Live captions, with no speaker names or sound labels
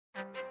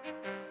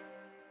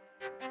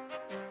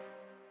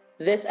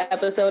This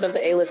episode of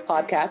the A-List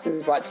podcast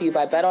is brought to you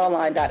by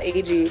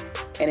betonline.ag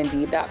and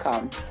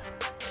indeed.com.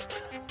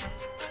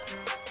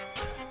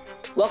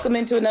 Welcome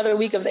into another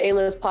week of the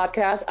A-List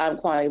podcast. I'm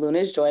Kwani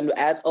Lunis, joined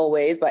as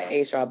always by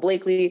Ashra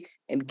Blakely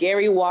and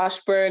Gary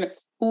Washburn,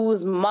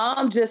 whose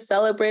mom just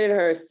celebrated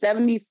her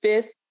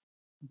 75th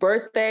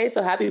birthday.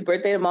 So happy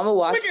birthday to Mama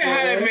Washburn. Look at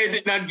how that made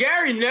it. Now,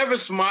 Gary never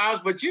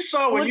smiles, but you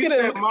saw when you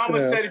said Mama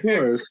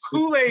 75th,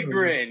 Kool-Aid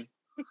grin.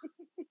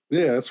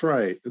 Yeah, that's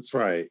right. That's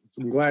right.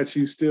 I'm glad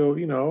she's still,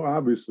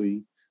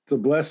 obviously it's a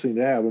blessing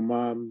to have a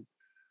mom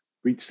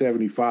reach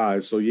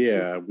 75. So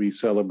yeah, we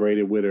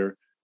celebrated with her.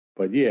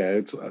 But yeah,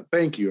 it's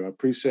thank you. I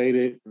appreciate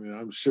it.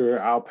 I'm sure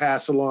I'll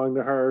pass along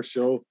to her.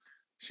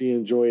 She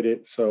enjoyed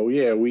it. So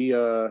yeah, we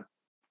had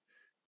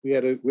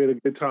a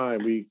good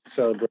time. We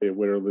celebrated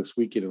with her this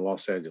weekend in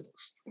Los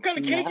Angeles. What kind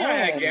of cake you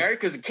had, Gary?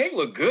 Because the cake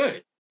looked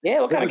good.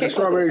 Yeah, what kind of cake?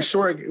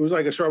 It was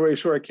like a strawberry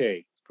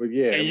shortcake. But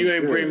yeah, and you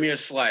ain't bring me a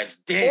slice.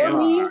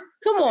 Damn.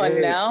 Come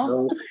on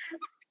now.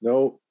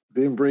 No,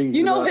 didn't bring.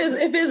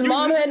 If his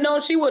mom had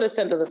known, she would have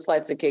sent us a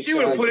slice of cake. She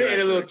would have put it in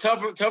a little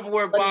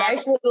Tupperware box. A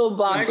nice little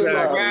box. She would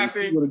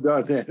have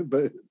done that,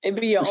 but it'd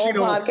be your own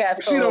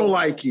podcast. She don't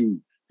like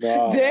you.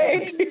 No,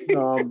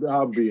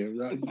 I'm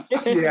being.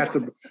 She has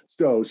to.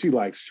 So she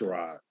likes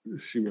Sherrod.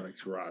 She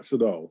likes Sherrod. So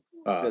no.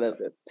 That's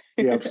it.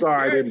 Yeah, I'm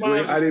sorry.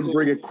 I didn't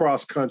bring it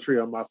cross country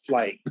on my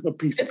flight. A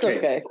piece of cake.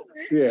 Okay.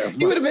 Yeah,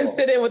 you would have been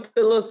sitting with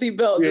the little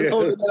seatbelt, just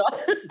holding it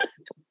on.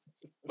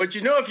 But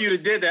if you'd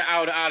have did that, I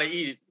would have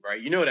eaten it,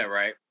 right? You know that,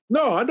 right?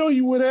 No, I know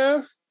you would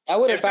have. I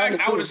would have found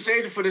it. I would have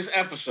saved it for this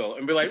episode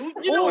and be like,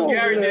 you know what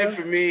Gary did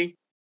for me?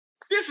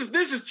 This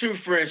is true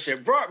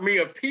friendship. Brought me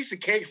a piece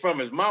of cake from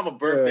his mama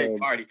birthday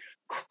party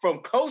from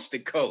coast to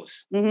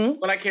coast. Mm-hmm.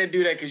 But I can't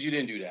do that because you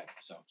didn't do that.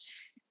 So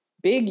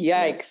big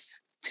yikes.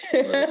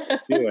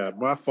 Yeah,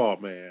 my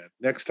fault, man.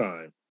 Next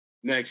time.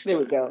 There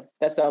we go.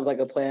 That sounds like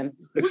a plan.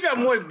 We got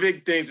more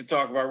big things to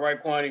talk about,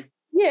 right, Kwani?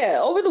 Yeah,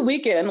 over the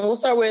weekend, we'll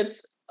start with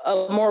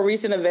a more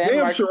recent event.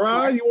 Damn,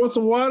 Sherrod, you want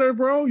some water,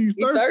 bro? You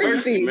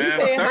thirsty, man.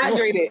 You stay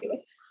hydrated.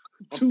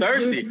 I'm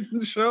thirsty.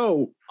 The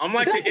show. I'm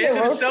like the end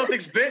of the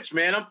Celtics bench,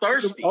 man. I'm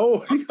thirsty.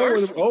 I'm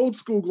thirsty. Old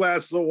school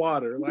glasses of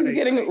water. He's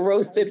getting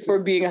roasted for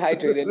being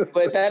hydrated,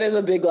 but that is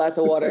a big glass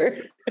of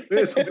water.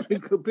 It's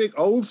a big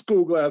old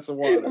school glass of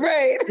water.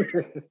 Right.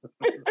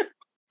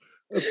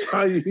 That's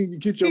how you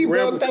get your he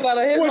broke that out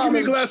of his give me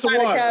a glass of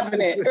water.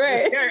 Cabinet.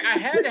 Right. Gary, I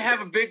had to have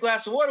a big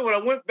glass of water when I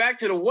went back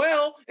to the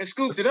well and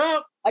scooped it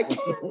up.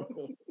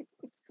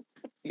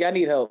 Yeah, I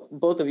need help.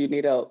 Both of you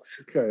need help.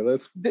 Okay,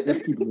 let's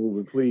keep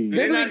moving, please. Do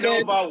they not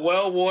know about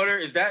well water?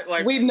 Is that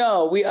like... We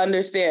know, we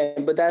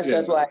understand, but that's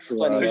just why it's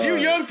funny. Because you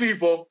young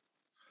people...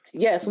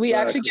 Yes, we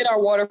actually get our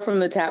water from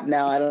the tap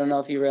now. I don't know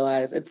if you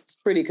realize. It's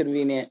pretty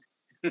convenient.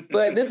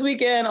 But this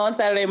weekend, on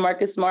Saturday,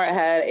 Marcus Smart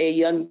had a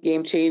Young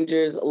Game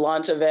Changers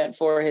launch event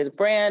for his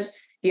brand.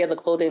 He has a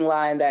clothing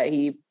line that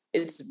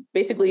it's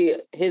basically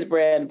his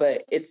brand,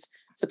 but it's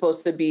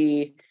supposed to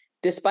be,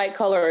 despite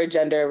color or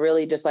gender,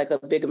 really just like a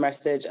big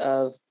message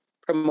of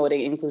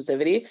promoting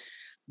inclusivity.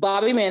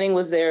 Bobby Manning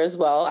was there as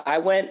well. I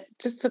went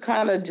just to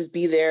kind of just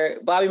be there.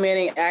 Bobby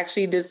Manning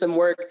actually did some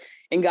work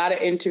and got an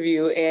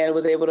interview and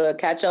was able to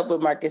catch up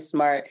with Marcus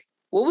Smart.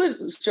 What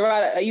was,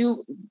 Sherrod,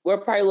 you were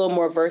probably a little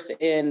more versed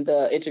in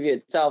the interview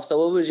itself. So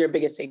what was your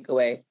biggest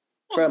takeaway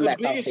from that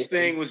conversation? The biggest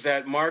thing was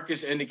that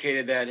Marcus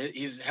indicated that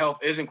his health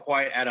isn't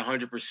quite at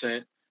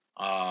 100%.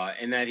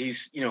 And that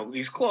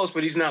he's close,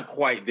 but he's not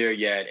quite there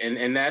yet.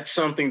 And that's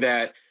something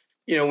that,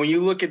 when you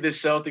look at this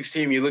Celtics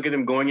team, you look at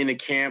them going into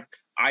camp,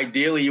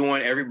 ideally you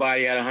want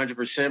everybody at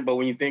 100%. But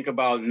when you think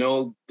about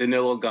no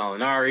Danilo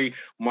Gallinari,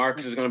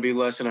 Marcus is going to be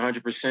less than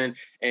 100%.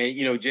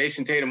 And,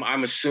 Jason Tatum,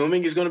 I'm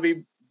assuming is going to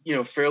be,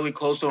 fairly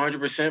close to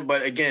 100%.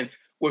 But again,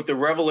 with the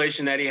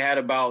revelation that he had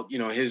about,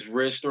 his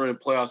wrist during the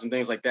playoffs and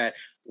things like that,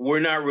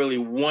 we're not really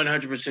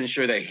 100%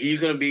 sure that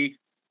he's going to be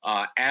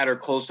at or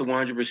close to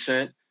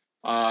 100%.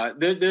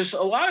 There's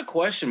a lot of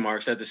question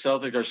marks that the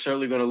Celtics are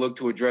certainly going to look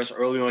to address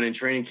early on in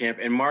training camp.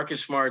 And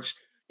Marcus Smart's,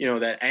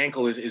 that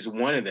ankle is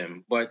one of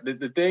them. But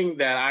the thing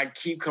that I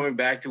keep coming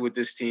back to with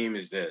this team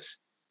is this.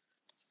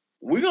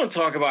 We're going to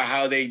talk about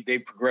how they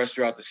progress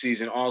throughout the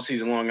season, all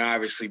season long,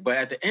 obviously. But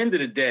at the end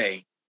of the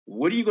day,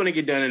 what are you going to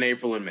get done in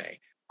April and May?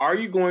 Are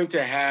you going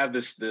to have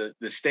the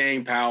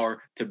staying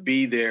power to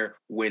be there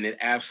when it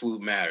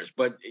absolutely matters?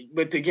 But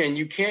again,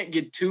 you can't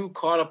get too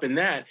caught up in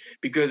that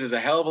because there's a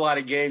hell of a lot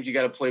of games you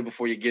got to play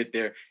before you get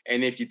there.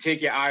 And if you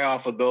take your eye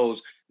off of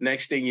those,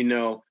 next thing you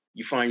know,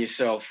 you find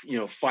yourself,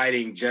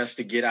 fighting just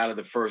to get out of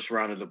the first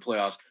round of the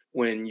playoffs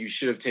when you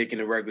should have taken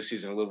the regular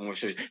season a little more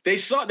serious.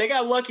 They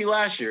got lucky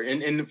last year,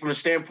 and from a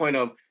standpoint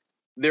of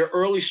their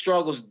early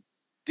struggles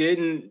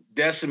didn't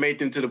decimate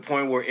them to the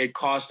point where it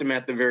cost them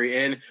at the very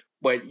end.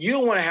 But you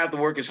don't want to have to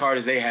work as hard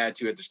as they had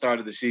to at the start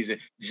of the season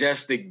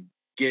just to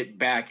get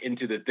back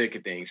into the thick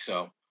of things.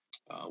 So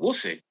we'll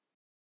see.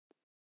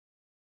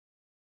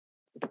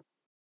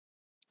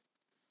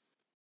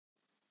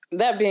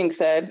 That being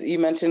said, you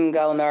mentioned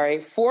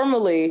Gallinari.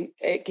 Formally,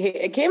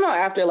 it came out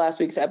after last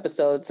week's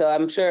episode, so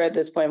I'm sure at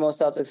this point most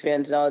Celtics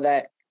fans know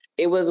that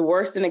it was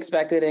worse than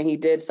expected, and he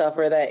did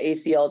suffer that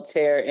ACL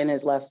tear in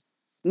his left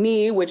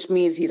knee, which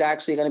means he's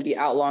actually going to be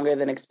out longer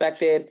than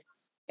expected.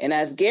 And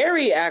as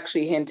Gary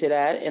actually hinted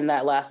at in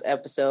that last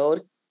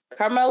episode,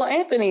 Carmelo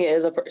Anthony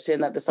is a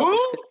person that the Celtics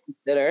could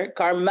consider.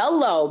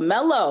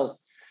 Mello.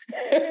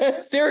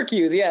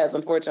 Syracuse, yes,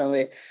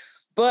 unfortunately.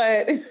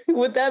 But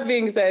with that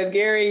being said,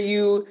 Gary,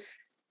 you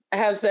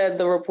have said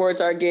the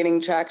reports are gaining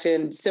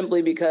traction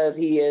simply because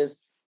he is,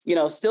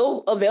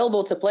 still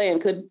available to play and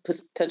could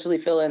potentially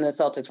fill in the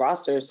Celtics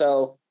roster.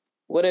 So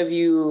what have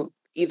you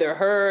either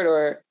heard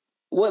or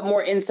what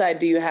more insight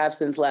do you have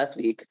since last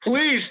week?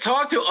 Please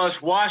talk to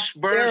us,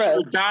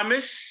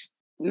 Washburn-Damas.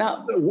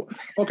 No.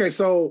 Okay,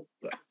 so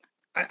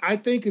I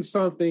think it's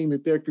something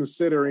that they're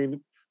considering.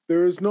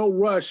 There is no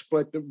rush,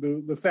 but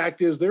the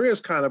fact is there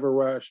is kind of a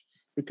rush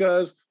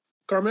because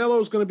Carmelo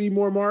is going to be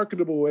more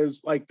marketable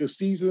as like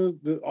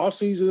the off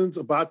season's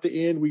about to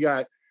end. We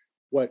got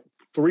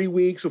 3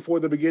 weeks before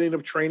the beginning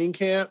of training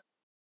camp.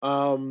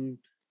 And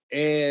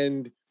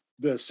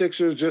the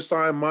Sixers just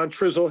signed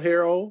Montrezl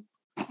Harrell.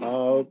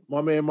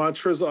 My man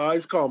Montrezl, I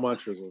just call him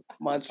Montrezl.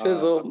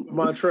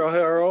 Montrezl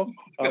Harrell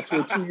to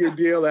a 2-year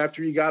deal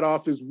after he got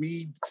off his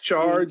weed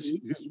charge.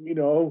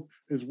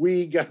 His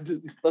weed got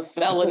the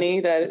felony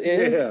that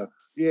is.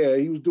 Yeah,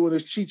 he was doing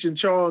this Cheech and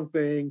Chong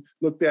thing.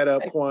 Look that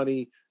up,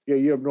 Kwani. Yeah,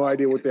 you have no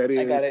idea what that is.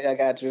 I got it. I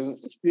got you.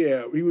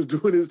 Yeah, he was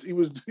doing his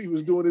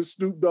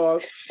Snoop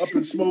Dogg Up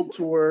in Smoke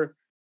tour,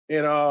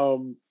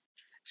 and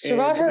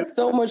Sherrod has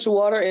so much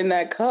water in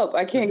that cup.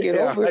 I can't get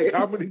over it.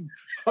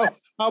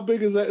 How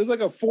big is that? It's like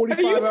a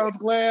 45-ounce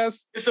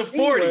glass. It's a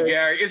 40, anyway.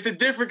 Gary. It's a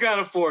different kind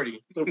of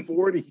 40. It's a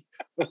 40.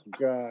 Oh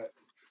God!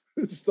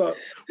 Stop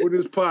when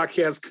this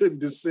podcast couldn't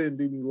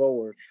descend any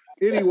lower.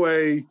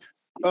 Anyway,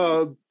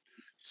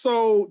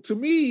 so to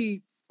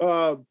me,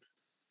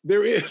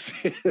 there is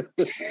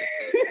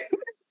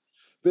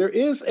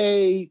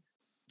a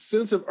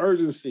sense of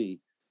urgency.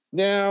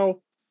 Now,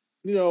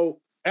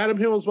 Adam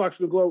Himmelsbach,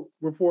 the Globe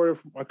reporter,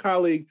 my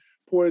colleague,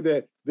 reported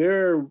that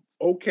they're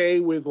okay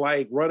with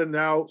like running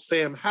out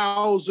Sam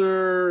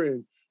Hauser,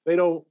 and they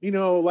don't,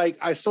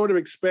 I sort of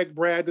expect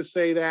Brad to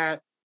say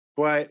that,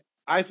 but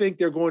I think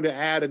they're going to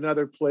add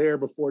another player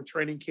before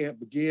training camp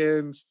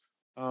begins.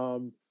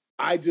 Do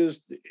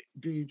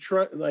you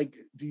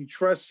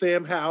trust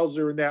Sam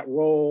Hauser in that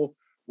role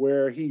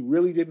where he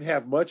really didn't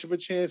have much of a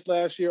chance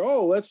last year?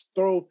 Oh, let's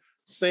throw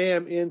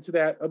Sam into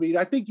that. I mean,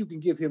 I think you can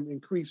give him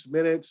increased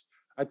minutes.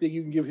 I think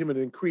you can give him an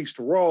increased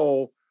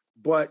role,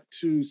 but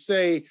to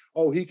say,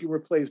 oh, he can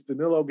replace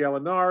Danilo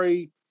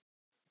Gallinari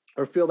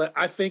or feel that,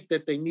 I think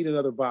that they need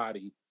another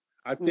body.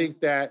 I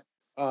think that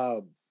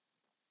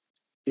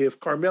if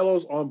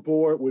Carmelo's on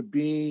board with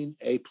being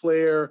a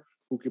player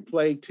who can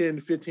play 10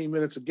 to 15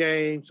 minutes a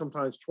game,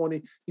 sometimes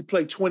 20, he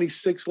played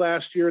 26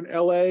 last year in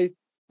LA.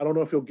 I don't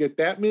know if he'll get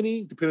that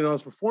many, depending on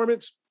his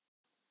performance,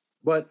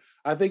 but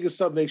I think it's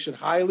something they should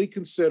highly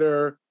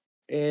consider,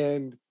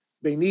 and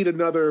they need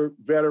another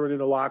veteran in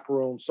the locker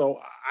room. So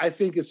I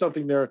think it's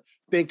something they're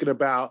thinking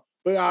about,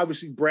 but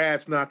obviously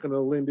Brad's not going to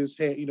lend his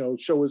hand,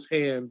 show his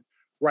hand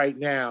right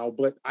now.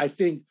 But I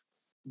think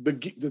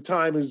the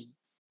time is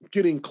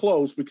getting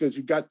close because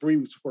you've got 3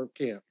 weeks before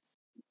camp.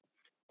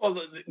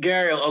 Well,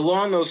 Gary,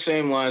 along those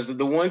same lines,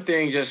 the one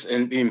thing just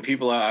in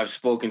people I've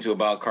spoken to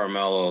about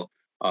Carmelo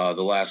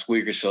the last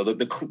week or so,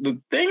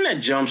 the thing that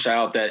jumps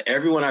out that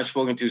everyone I've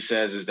spoken to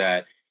says is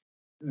that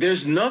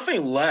there's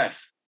nothing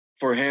left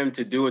for him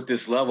to do at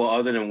this level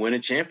other than win a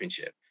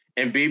championship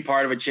and be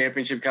part of a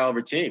championship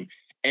caliber team.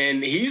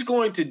 And he's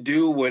going to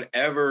do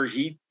whatever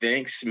he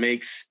thinks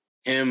makes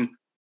him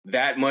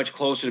that much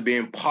closer to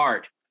being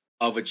part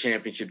of a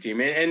championship team.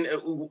 And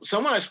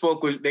someone I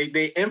spoke with,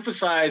 they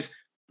emphasize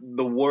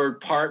the word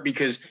part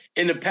because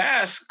in the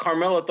past,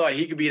 Carmelo thought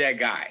he could be that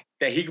guy,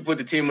 that he could put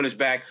the team on his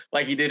back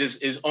like he did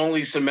his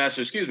only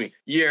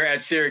year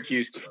at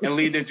Syracuse and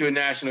lead them to a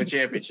national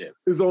championship.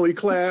 His only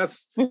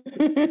class.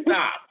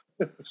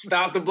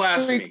 Stop the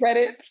blasphemy. 3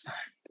 credits.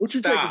 What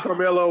you taking,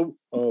 Carmelo?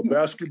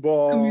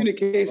 Basketball.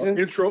 Communications.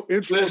 Intro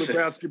to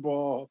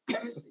basketball.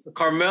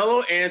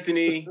 Carmelo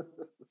Anthony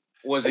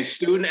was a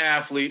student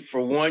athlete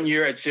for 1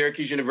 year at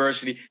Syracuse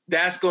University.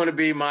 That's going to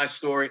be my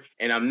story,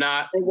 and I'm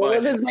not. What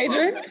was his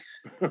major?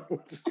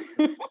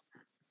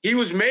 He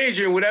was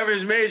majoring whatever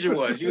his major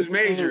was. He was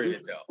majoring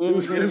it, though. He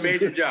was in a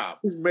major job.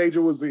 His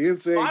major was the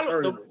NCAA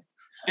tournament.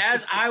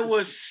 As I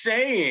was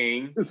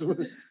saying,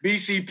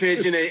 BC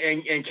Pigeon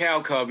and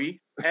Cal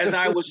Cubby, as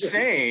I was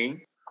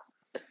saying,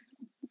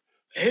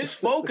 his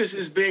focus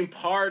is being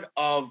part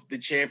of the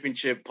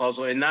championship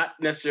puzzle and not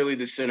necessarily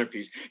the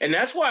centerpiece. And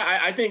that's why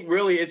I think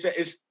really it's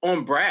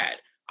on Brad.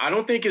 I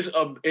don't think it's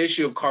an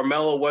issue of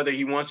Carmelo, whether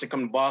he wants to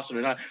come to Boston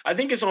or not. I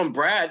think it's on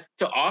Brad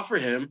to offer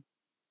him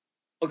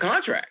a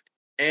contract.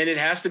 And it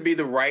has to be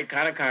the right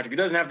kind of contract. It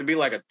doesn't have to be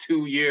like a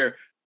 2-year,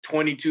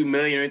 $22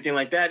 million or anything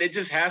like that. It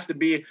just has to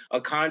be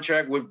a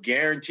contract with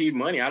guaranteed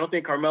money. I don't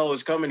think Carmelo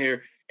is coming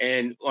here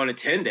And on a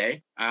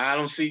 10-day, I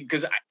don't see,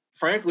 because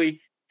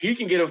frankly, he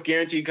can get a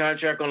guaranteed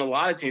contract on a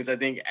lot of teams, I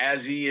think,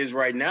 as he is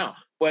right now.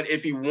 But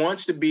if he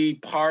wants to be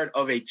part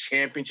of a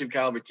championship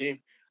caliber team,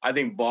 I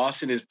think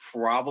Boston is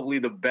probably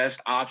the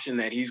best option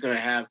that he's going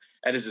to have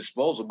at his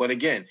disposal. But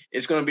again,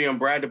 it's going to be on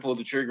Brad to pull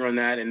the trigger on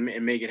that and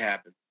make it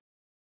happen.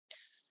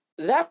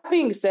 That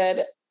being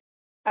said,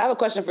 I have a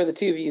question for the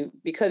two of you,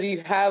 because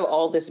you have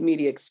all this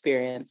media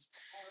experience.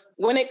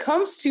 When it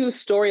comes to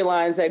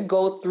storylines that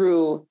go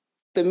through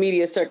the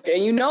media circuit,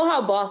 and you know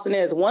how Boston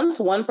is, once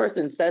one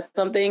person says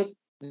something,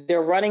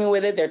 they're running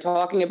with it, they're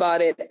talking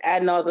about it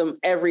ad nauseum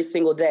every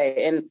single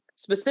day. And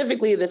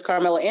specifically this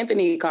Carmelo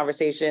Anthony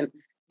conversation,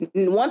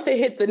 once it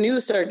hit the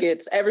news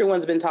circuits,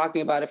 everyone's been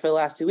talking about it for the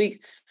last 2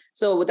 weeks.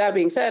 So with that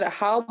being said,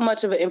 how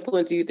much of an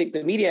influence do you think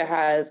the media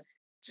has,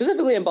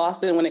 specifically in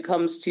Boston, when it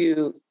comes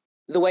to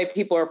the way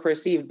people are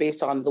perceived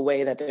based on the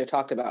way that they're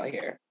talked about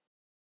here?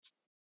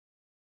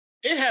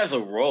 It has a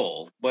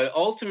role, but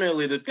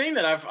ultimately the thing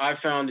that I've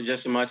found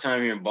just in my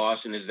time here in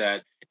Boston is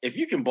that if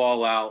you can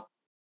ball out,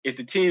 if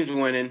the team's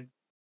winning,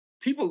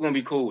 people are going to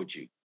be cool with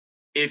you.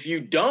 If you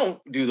don't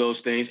do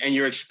those things and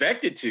you're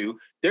expected to,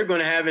 they're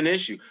going to have an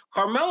issue.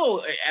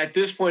 Carmelo, at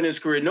this point in his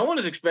career, no one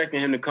is expecting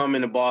him to come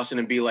into Boston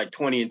and be like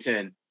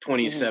 20-10,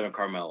 20-7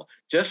 Carmelo.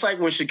 Just like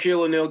when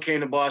Shaquille O'Neal came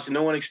to Boston,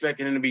 no one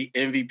expected him to be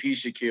MVP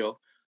Shaquille.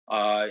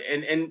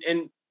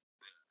 And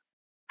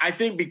I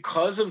think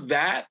because of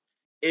that,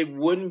 it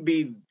wouldn't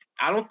be,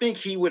 I don't think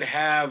he would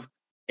have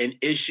an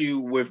issue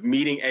with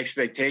meeting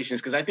expectations,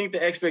 because I think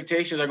the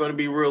expectations are going to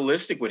be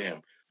realistic with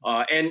him.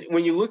 And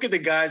when you look at the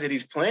guys that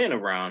he's playing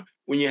around,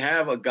 when you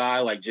have a guy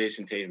like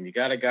Jason Tatum, you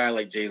got a guy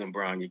like Jaylen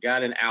Brown, you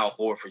got an Al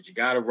Horford, you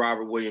got a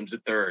Robert Williams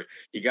III,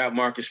 you got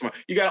Marcus Smart,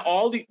 you got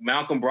all the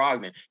Malcolm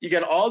Brogdon, you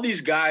got all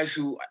these guys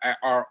who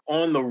are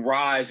on the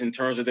rise in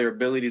terms of their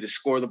ability to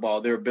score the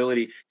ball, their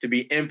ability to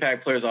be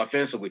impact players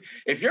offensively.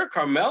 If you're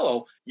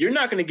Carmelo, you're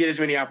not going to get as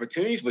many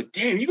opportunities, but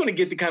damn, you're going to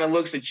get the kind of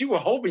looks that you were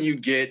hoping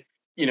you'd get,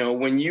 you know,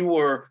 when you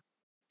were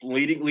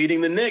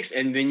leading the Knicks,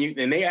 and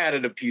then they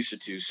added a piece or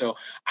two. So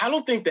I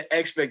don't think the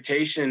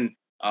expectation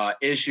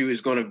issue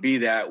is going to be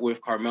that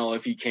with Carmelo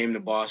if he came to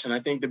Boston. I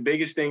think the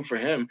biggest thing for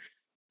him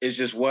is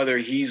just whether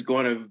he's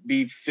going to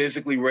be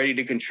physically ready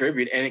to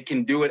contribute, and it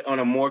can do it on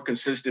a more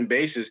consistent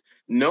basis,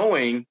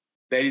 knowing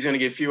that he's going to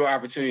get fewer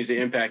opportunities to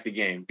impact the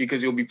game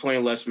because he'll be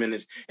playing less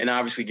minutes and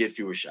obviously get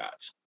fewer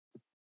shots.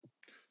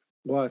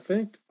 Well, I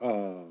think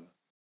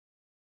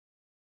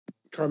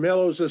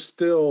Carmelo's just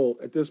still,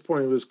 at this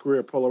point of his career,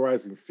 a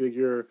polarizing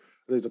figure.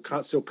 There's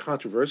a still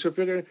controversial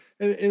figure.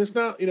 And it's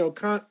not, you know,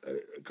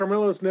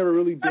 Carmelo's never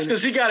really been. That's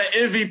because he got an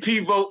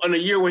MVP vote on a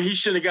year when he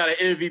should have got an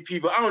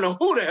MVP vote. I don't know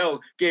who the hell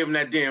gave him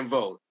that damn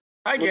vote.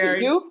 Hi,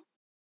 Gary. You?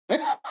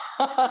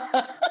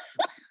 Yikes.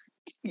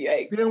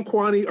 Damn,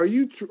 Kwani,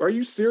 are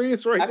you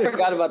serious right now? I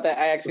forgot about that.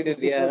 I actually did,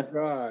 yeah. Oh, my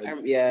God.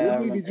 Yeah.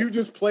 Really? Did you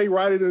just play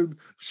right into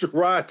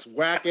Sherrod's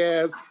whack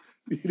ass?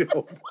 You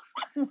know,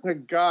 oh my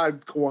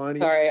God, Kwani.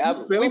 Sorry,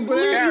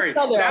 Gary,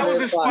 that was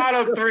a spot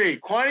up three.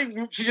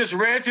 Kwani, she just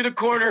ran to the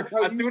corner.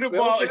 I threw the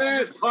ball, and she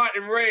just caught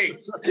and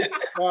raised.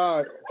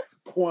 God,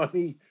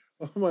 Kwani.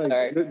 Oh my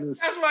goodness.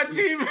 That's my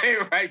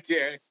teammate right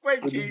there.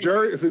 Great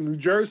teammate. The New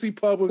Jersey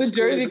Public New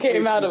Jersey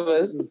came out of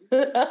us.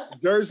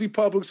 Jersey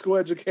Public School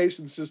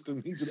education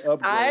system needs an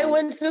upgrade. I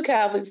went to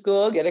Catholic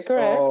school, get it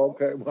correct. Oh,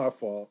 okay. My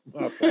fault.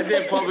 I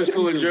did public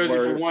school in Jersey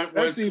for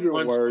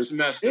one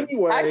semester.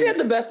 Anyway, I actually had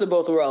the best of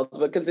both worlds,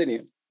 but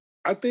continue.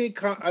 I think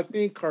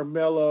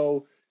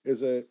Carmelo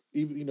is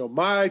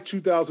my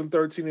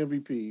 2013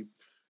 MVP.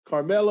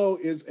 Carmelo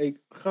is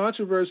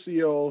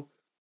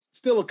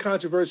still a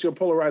controversial,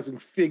 polarizing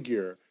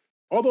figure,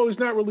 although he's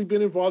not really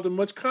been involved in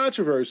much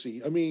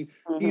controversy. I mean,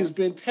 he has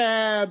been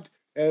tabbed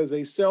as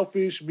a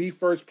selfish,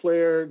 me-first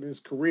player in his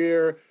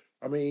career.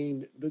 I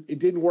mean, it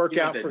didn't work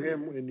out for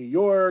him in New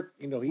York.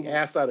 You know, he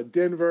asked out of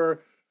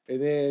Denver,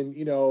 and then,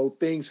 you know,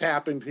 things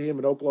happened to him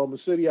in Oklahoma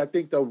City. I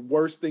think the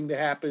worst thing that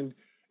happened,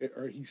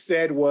 or he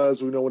said,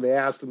 was, you know, when they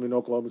asked him in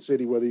Oklahoma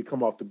City whether he'd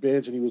come off the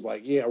bench, and he was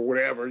like, yeah,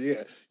 whatever,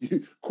 yeah,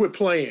 you quit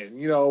playing.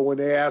 You know, when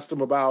they asked him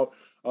about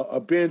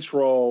a bench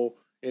role,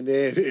 and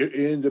then it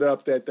ended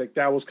up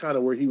that was kind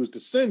of where he was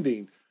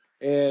descending.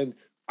 And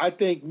I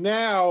think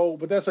now,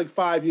 but that's like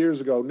 5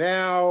 years ago.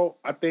 Now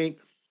I think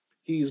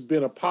he's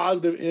been a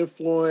positive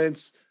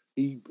influence.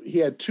 He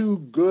had 2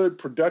 good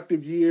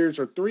productive years,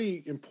 or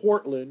 3 in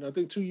Portland. I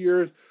think 2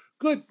 years,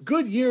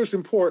 good years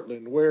in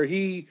Portland, where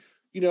he,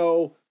 you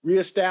know,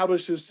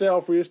 reestablished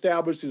himself,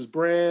 reestablished his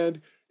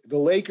brand. The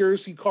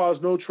Lakers, he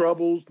caused no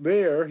troubles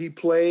there. He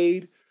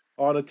played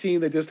on a team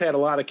that just had a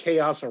lot of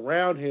chaos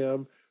around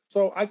him.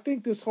 So I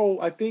think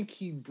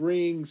he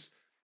brings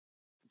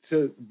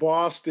to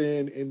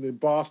Boston and the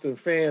Boston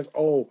fans,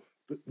 the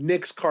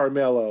Knicks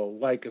Carmelo,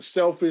 like a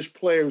selfish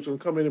player who's going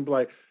to come in and be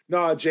like,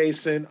 nah,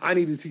 Jason, I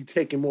need to keep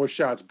taking more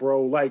shots,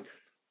 bro. Like,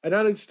 and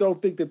I just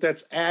don't think that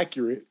that's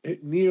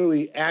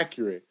nearly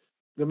accurate.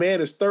 The man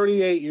is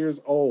 38 years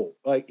old.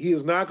 Like, he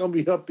is not going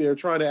to be up there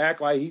trying to act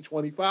like he's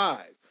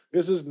 25.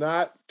 This is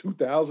not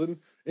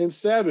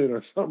 2007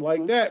 or something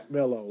like that,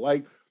 Melo.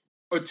 Like,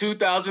 Or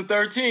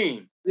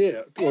 2013.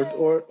 Yeah,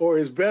 or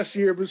his best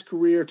year of his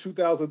career,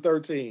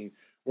 2013,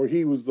 where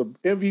he was the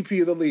MVP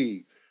of the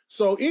league.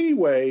 So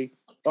anyway,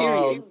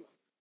 period,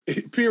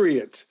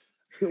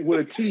 with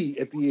a T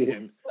at the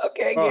end.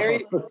 Okay,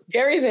 Gary.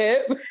 Gary's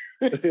hip.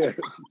 Yeah,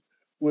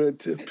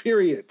 with a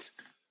period.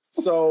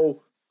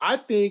 So I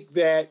think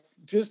that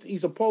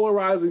he's a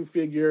polarizing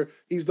figure.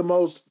 He's the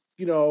most,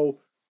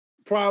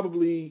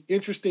 probably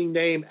interesting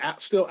name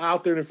still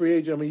out there in the free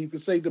agent. I mean, you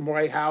could say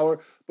Dwight Howard,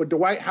 but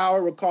Dwight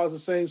Howard would cause the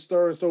same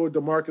stir, and so would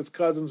DeMarcus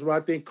Cousins. But I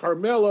think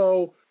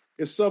Carmelo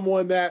is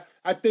someone that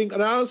I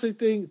honestly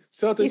think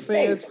Celtics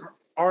fans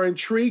are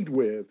intrigued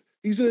with.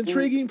 He's an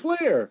intriguing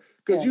player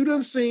because you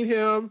done seen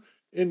him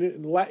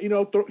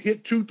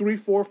hit 2, 3,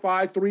 4,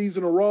 5 threes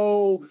in a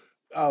row,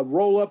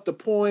 roll up the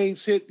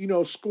points,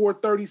 score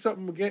 30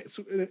 something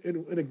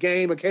in a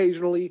game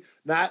occasionally,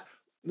 not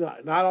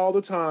all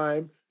the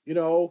time.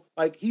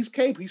 Like he's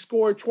capable. He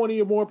scored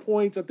 20 or more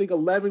points, I think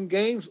 11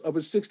 games of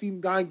his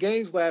 69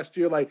 games last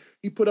year. Like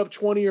he put up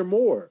 20 or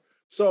more.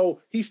 So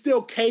he's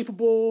still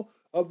capable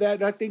of that.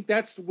 And I think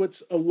that's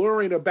what's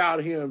alluring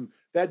about him.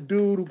 That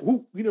dude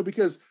who,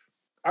 because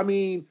I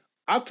mean,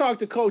 I've talked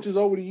to coaches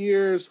over the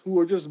years who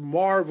are just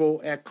marvel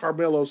at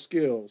Carmelo's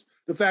skills.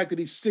 The fact that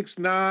he's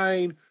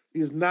 6'9", he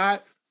is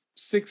not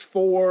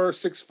 6'4",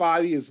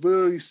 6'5". He is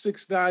literally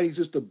 6'9". He's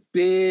just a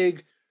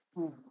big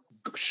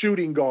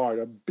shooting guard,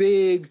 a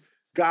big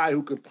guy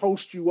who could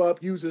post you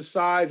up, use his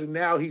size, and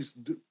now he's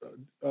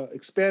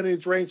expanding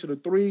his range to the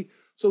 3.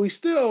 So he's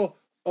still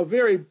a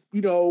very,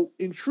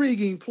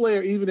 intriguing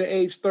player, even at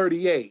age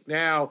 38.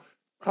 Now,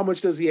 how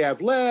much does he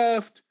have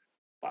left?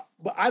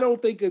 But I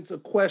don't think it's a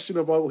question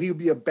of he'd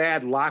be a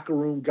bad locker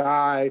room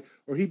guy,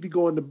 or he'd be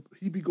going to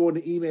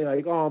email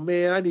like, oh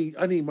man,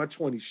 I need my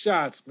 20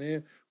 shots,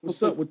 man.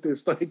 What's up with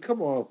this? Like,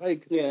 come on,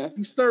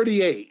 he's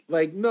 38.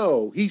 Like,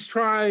 no, he's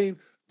trying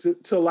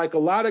to like a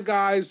lot of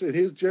guys in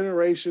his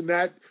generation,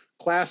 that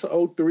class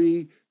of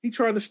 03, he's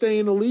trying to stay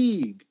in the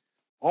league.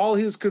 All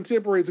his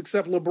contemporaries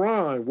except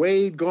LeBron,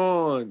 Wade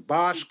gone,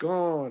 Bosh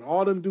gone,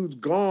 all them dudes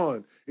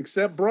gone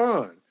except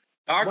Bron.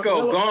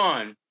 Darko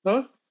gone.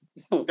 Huh?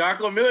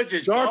 Darko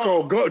Milicic.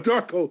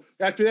 Darko.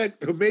 After that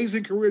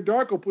amazing career,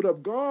 Darko put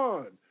up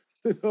gone.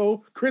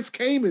 Chris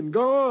Kaman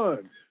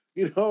gone.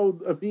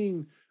 I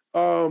mean,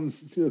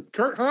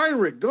 Kurt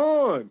Heinrich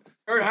gone.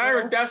 Kurt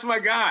Heinrich, that's my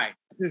guy.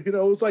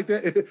 It's like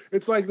that.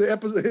 It's like the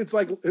episode. It's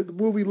like the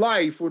movie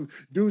Life when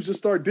dudes just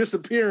start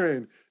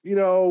disappearing. When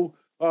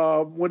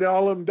all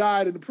of them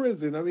died in the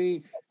prison. I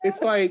mean,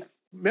 it's like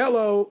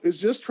Melo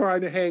is just trying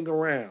to hang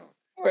around.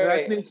 Right. And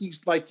I think he's,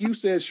 like you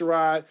said,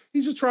 Sherrod,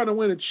 he's just trying to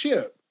win a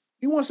chip.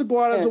 He wants to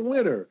go out as a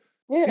winner.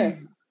 Yeah.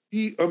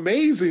 He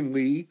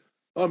amazingly,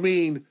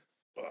 he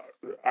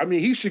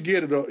should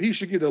get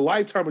a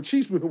Lifetime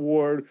Achievement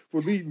Award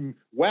for leading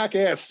whack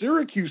ass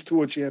Syracuse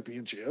to a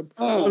championship.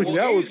 Easy,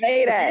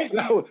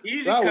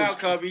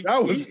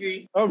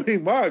 I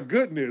mean, my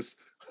goodness.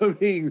 I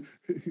mean,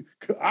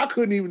 I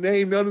couldn't even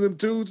name none of them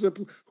dudes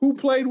who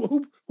played.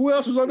 Who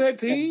else was on that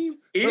team?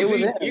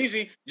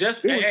 Easy.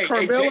 Just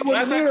Carmelo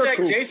and the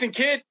Miracles. Jason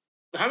Kidd.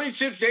 How many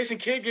chips Jason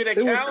Kidd get at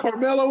Cal? It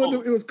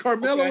was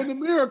Carmelo and the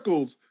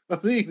Miracles. I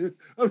mean,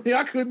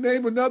 I couldn't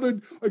name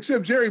another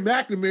except Jerry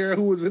McNamara,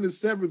 who was in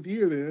his 7th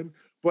year then.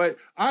 But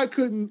I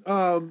couldn't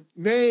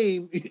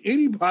name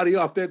anybody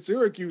off that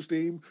Syracuse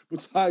team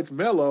besides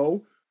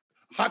Melo.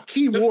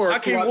 Hakeem Ward.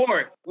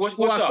 What's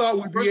who I up? thought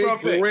would be a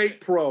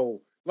great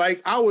pro.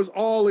 Like I was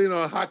all in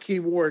on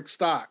Hakeem Ward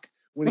stock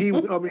when he.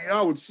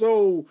 I was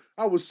so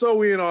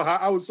in on.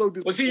 I was so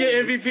disappointed. Was he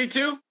your MVP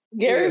too?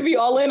 Gary be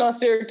all in on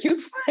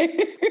Syracuse.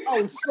 I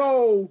was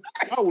so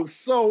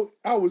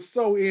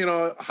in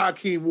on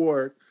Hakeem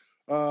Ward.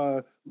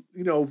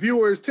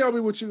 Viewers, tell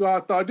me what you all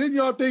thought. Didn't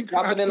y'all think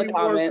Hakeem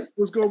Ward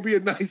was going to be a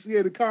nice?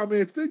 Yeah, the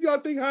comments. Didn't y'all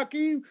think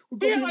Hakeem was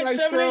going to be a nice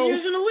 7 pro?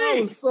 years in the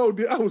league.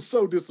 I was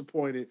so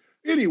disappointed.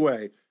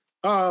 Anyway,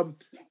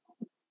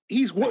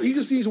 he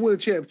just needs to win a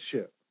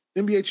championship,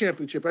 NBA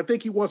championship. I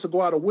think he wants to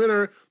go out a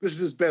winner. This is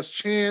his best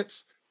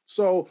chance.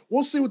 So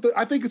we'll see what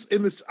I think it's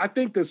in this. I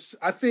think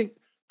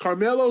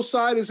Carmelo's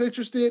side is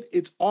interested.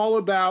 It's all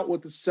about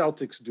what the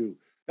Celtics do.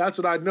 That's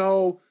what I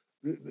know.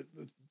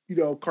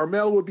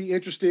 Carmelo would be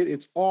interested.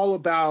 It's all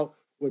about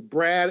what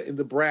Brad and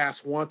the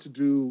brass want to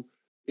do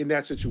in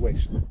that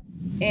situation.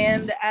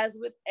 And as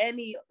with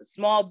any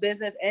small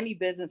business, any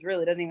business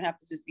really doesn't even have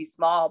to just be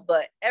small,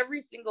 but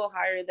every single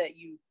hire that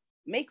you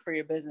make for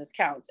your business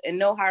counts. And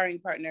no hiring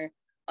partner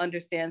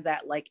understands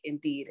that like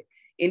Indeed.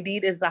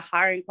 Indeed is the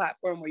hiring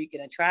platform where you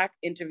can attract,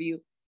 interview,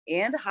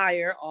 and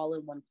hire all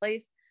in one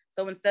place.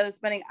 So instead of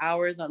spending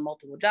hours on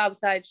multiple job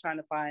sites trying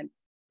to find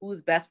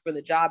who's best for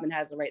the job and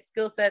has the right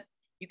skill set,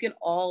 you can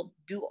all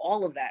do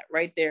all of that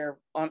right there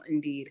on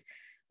Indeed.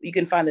 You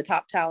can find the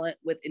top talent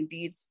with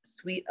Indeed's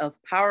suite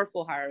of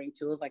powerful hiring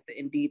tools like the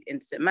Indeed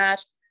Instant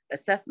Match,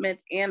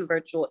 assessments, and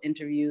virtual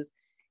interviews.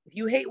 If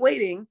you hate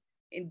waiting,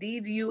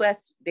 Indeed's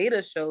US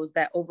data shows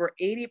that over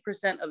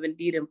 80% of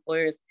Indeed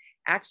employers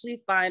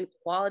actually find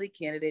quality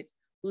candidates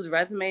whose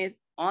resumes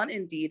on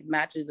Indeed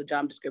matches the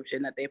job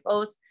description that they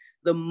post.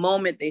 the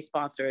moment they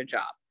sponsor a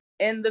job.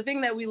 And the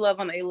thing that we love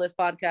on the A-List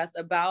podcast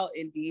about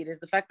Indeed is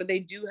the fact that they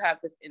do have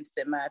this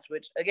instant match,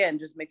 which again,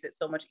 just makes it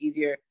so much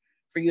easier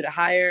for you to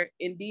hire.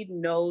 Indeed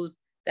knows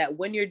that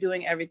when you're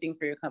doing everything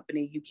for your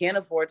company, you can't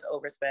afford to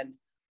overspend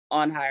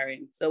on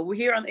hiring. So we're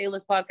here on the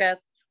A-List podcast.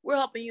 We're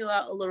helping you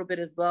out a little bit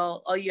as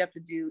well. All you have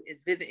to do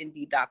is visit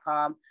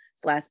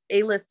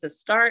Indeed.com/A-List to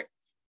start.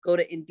 Go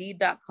to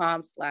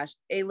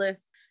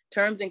Indeed.com/A-List.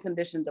 Terms and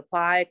conditions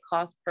apply.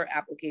 Cost per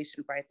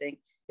application pricing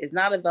is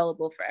not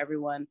available for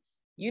everyone.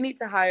 You need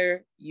to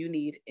hire, you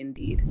need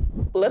Indeed.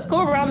 Let's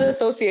go around the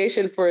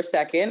association for a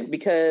second,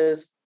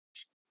 because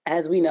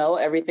as we know,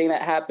 everything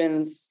that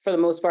happens for the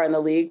most part in the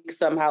league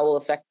somehow will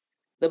affect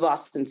the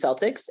Boston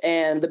Celtics.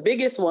 And the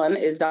biggest one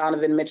is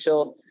Donovan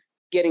Mitchell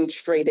getting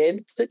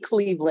traded to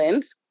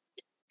Cleveland.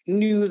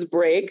 News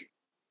break.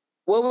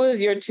 What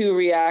was your two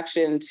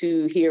reaction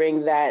to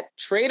hearing that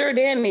Trader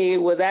Danny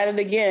was at it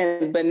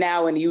again, but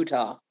now in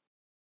Utah?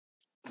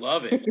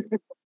 Love it.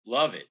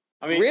 Love it.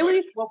 I mean,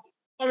 really? Well,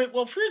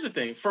 here's the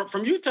thing.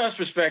 From Utah's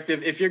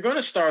perspective, if you're going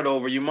to start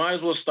over, you might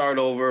as well start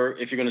over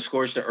if you're going to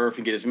scorch the earth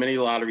and get as many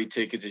lottery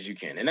tickets as you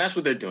can. And that's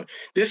what they're doing.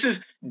 This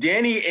is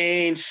Danny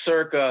Ainge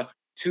circa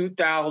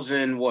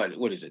 2000,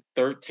 what is it,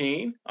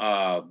 13?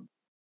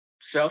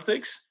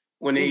 Celtics,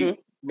 when they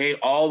made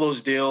all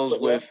those deals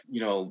with,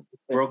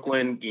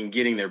 Brooklyn and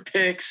getting their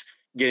picks,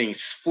 getting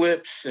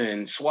flips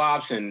and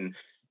swaps and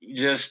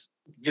just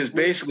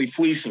basically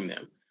fleecing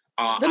them.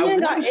 The man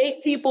got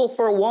 8 people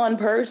for one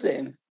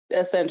person.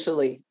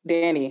 Essentially,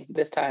 Danny,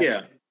 this time.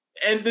 Yeah.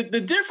 And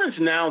the difference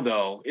now,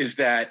 though, is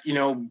that,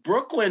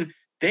 Brooklyn,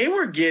 they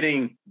were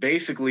getting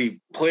basically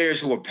players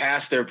who were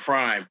past their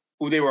prime,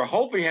 who they were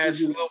hoping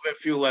has a little bit of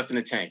fuel left in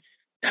the tank.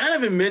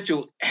 Donovan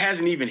Mitchell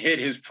hasn't even hit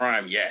his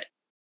prime yet.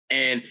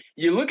 And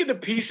you look at the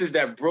pieces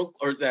that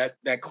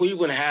that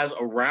Cleveland has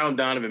around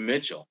Donovan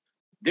Mitchell,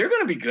 they're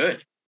going to be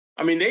good.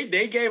 I mean,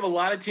 they gave a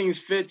lot of teams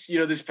fits,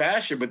 this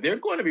past year, but they're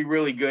going to be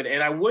really good.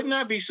 And I would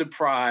not be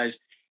surprised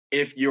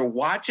if you're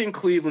watching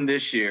Cleveland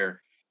this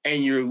year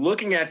and you're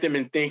looking at them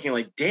and thinking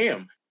like,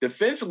 damn,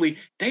 defensively,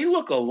 they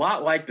look a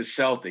lot like the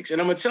Celtics.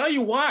 And I'm going to tell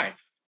you why.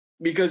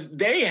 Because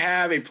they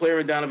have a player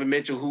in Donovan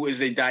Mitchell who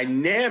is a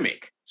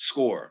dynamic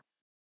scorer.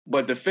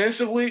 But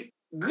defensively,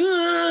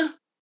 not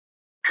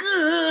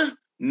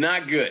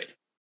good.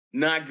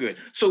 Not good.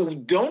 So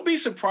don't be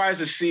surprised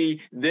to see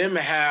them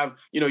have,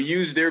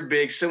 use their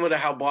big, similar to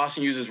how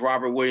Boston uses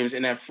Robert Williams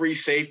in that free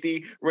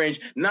safety range,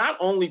 not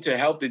only to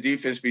help the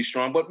defense be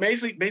strong, but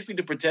basically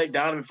to protect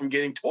Donovan from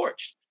getting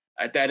torched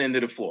at that end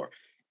of the floor.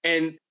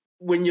 And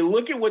when you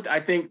look at what I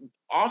think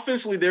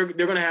offensively, they're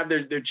going to have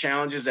their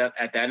challenges at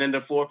that end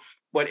of the floor.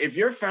 But if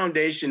your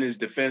foundation is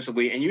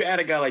defensively and you add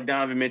a guy like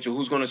Donovan Mitchell,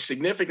 who's going to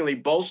significantly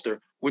bolster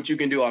what you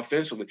can do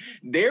offensively,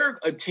 they're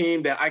a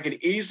team that I could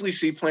easily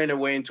see playing their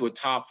way into a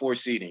top 4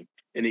 seeding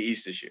in the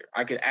East this year.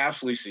 I could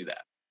absolutely see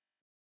that.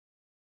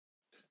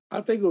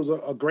 I think it was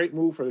a great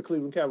move for the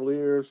Cleveland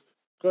Cavaliers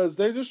because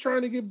they're just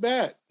trying to get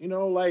back.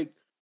 Like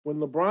when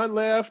LeBron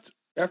left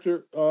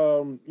after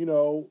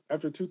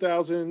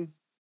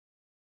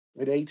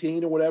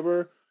 2018 or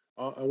whatever,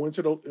 and went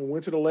to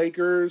the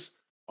Lakers.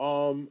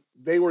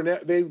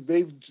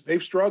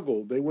 They've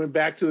struggled. They went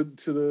back to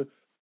the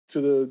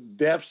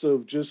depths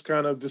of just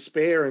kind of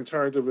despair in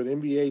terms of an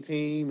NBA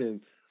team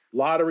and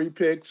lottery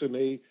picks, and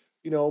they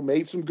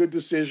made some good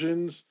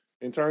decisions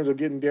in terms of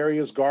getting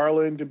Darius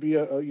Garland to be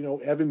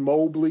Evan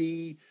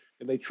Mobley,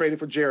 and they traded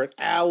for Jarrett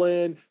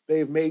Allen. They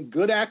have made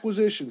good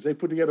acquisitions. They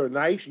put together a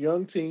nice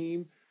young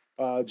team.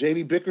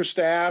 JB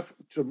Bickerstaff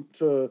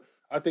to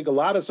I think a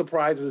lot of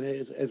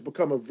surprises has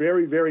become a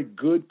very, very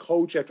good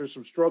coach after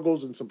some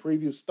struggles and some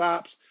previous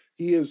stops.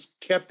 He has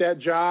kept that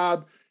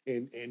job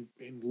and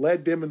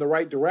led them in the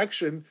right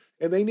direction,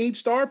 and they need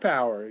star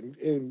power.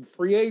 And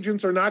free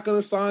agents are not going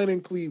to sign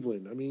in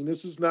Cleveland. I mean,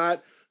 this is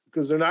not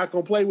because they're not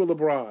going to play with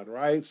LeBron,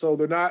 right? So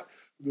they're not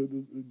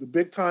the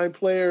big time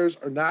players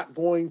are not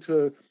going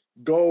to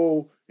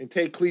go and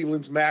take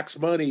Cleveland's max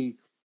money.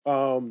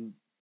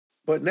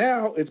 But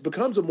now it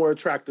becomes a more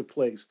attractive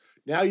place.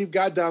 Now you've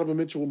got Donovan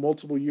Mitchell with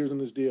multiple years in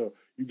this deal.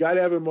 You got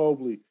Evan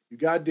Mobley. You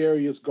got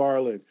Darius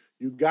Garland.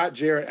 You got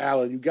Jarrett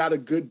Allen. You got a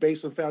good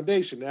base and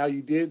foundation. Now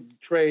you did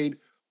trade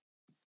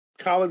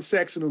Colin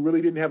Sexton, who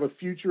really didn't have a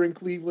future in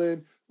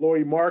Cleveland.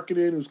 Lauri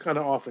Markkanen, who's kind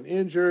of often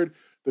injured.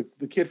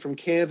 The kid from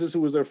Kansas,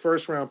 who was their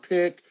first-round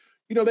pick.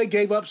 They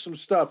gave up some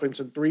stuff and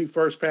some 3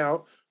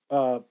 first-round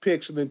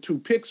picks and then 2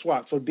 pick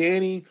swaps. So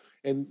Danny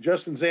and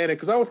Justin Zanuck,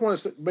 because I always want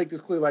to make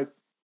this clear, like,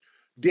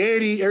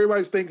 Danny,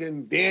 everybody's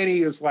thinking Danny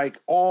is like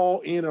all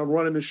in on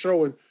running the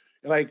show and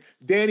like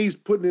Danny's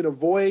putting in a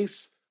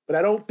voice, but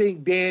I don't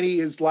think Danny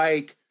is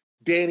like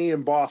Danny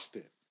in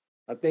Boston.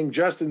 I think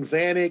Justin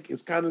Zanuck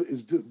is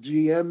the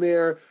GM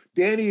there.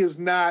 Danny is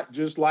not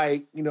just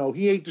like,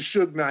 he ain't the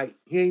Suge Knight.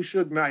 He ain't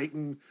Suge Knight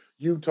in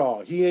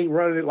Utah. He ain't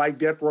running it like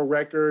Death Row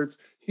Records.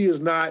 He is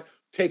not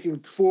taking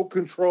full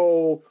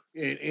control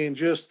and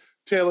just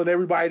telling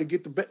everybody to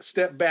get the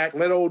step back,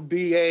 let old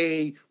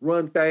DA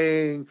run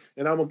thing,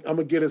 and I'm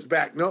gonna get us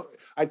back. No,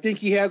 I think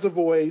he has a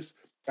voice.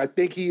 I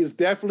think he is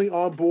definitely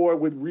on board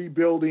with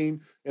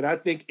rebuilding. And I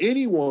think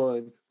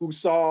anyone who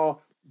saw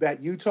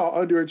that Utah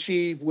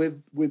underachieved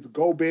with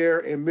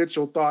Gobert and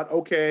Mitchell thought,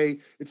 okay,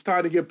 it's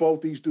time to get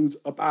both these dudes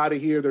up out of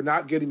here. They're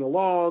not getting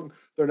along.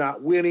 They're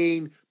not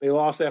winning. They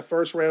lost that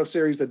first round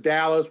series to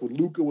Dallas when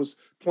Luka was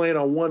playing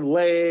on one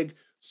leg.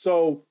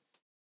 So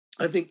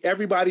I think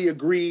everybody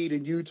agreed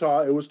in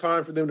Utah it was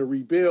time for them to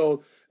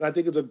rebuild. And I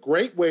think it's a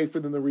great way for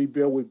them to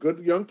rebuild with good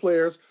young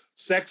players.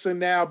 Sexton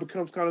now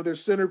becomes kind of their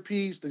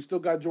centerpiece. They still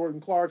got Jordan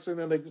Clarkson,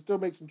 and they can still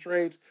make some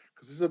trades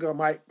because they still got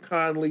Mike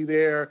Conley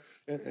there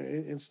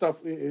and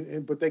stuff.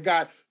 But they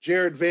got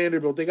Jared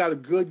Vanderbilt. They got a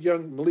good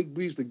young Malik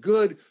Beasley,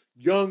 good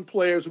young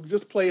players who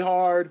just play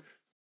hard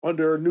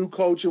under a new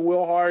coach and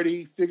Will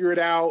Hardy, figure it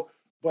out.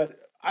 But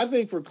I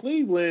think for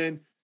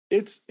Cleveland,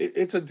 it's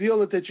a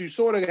deal that you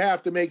sort of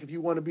have to make if you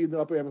want to be in the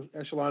upper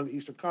echelon of the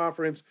Eastern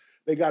Conference.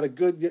 They got a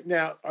good –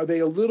 now, are they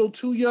a little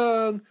too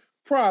young?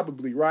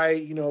 Probably,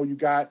 right? You know, you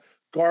got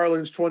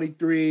Garland's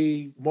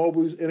 23,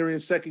 Mobley's entering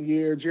his second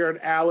year. Jared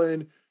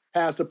Allen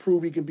has to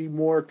prove he can be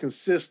more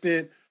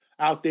consistent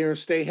out there and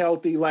stay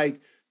healthy.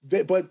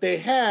 But they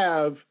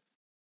have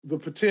the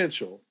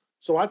potential.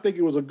 So I think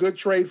it was a good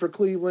trade for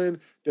Cleveland.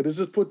 Does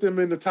this put them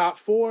in the top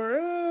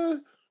four?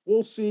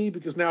 We'll see,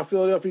 because now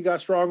Philadelphia got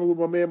stronger with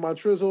my man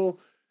Montrizzle,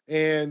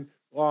 and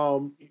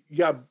you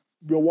got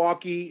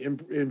Milwaukee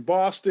and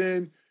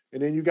Boston,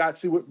 and then you got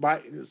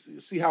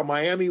see how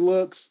Miami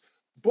looks.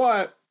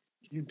 But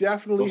you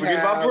definitely don't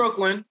forget about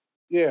Brooklyn.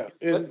 Yeah,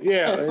 and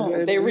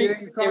they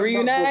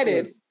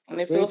reunited, and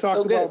they feel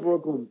so good about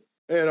Brooklyn.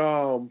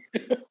 And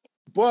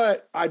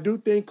but I do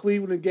think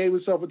Cleveland gave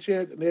itself a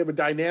chance, and they have a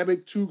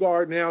dynamic two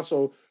guard now.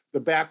 So the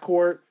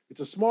backcourt,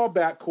 it's a small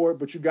backcourt,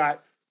 but you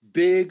got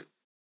big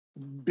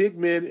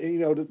men, you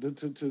know,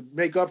 to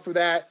make up for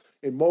that,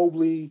 and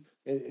Mobley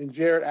and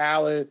Jared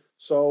Allen.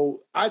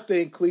 So I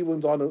think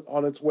Cleveland's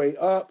on its way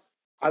up.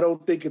 I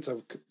don't think it's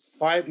a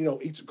fight, you know,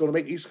 it's going to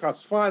make East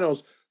Conference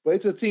Finals, but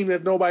it's a team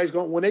that nobody's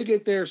going, when they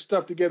get their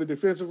stuff together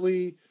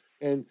defensively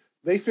and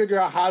they figure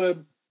out how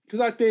to, because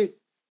I think,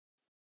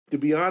 to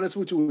be honest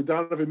with you, with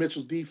Donovan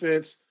Mitchell's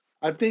defense,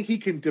 I think he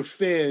can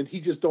defend.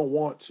 He just don't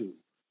want to.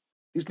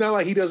 It's not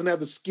like he doesn't have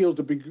the skills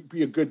to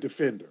be a good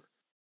defender.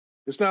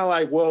 It's not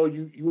like, well,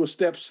 you a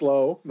step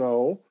slow.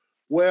 No.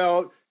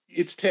 Well,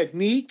 it's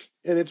technique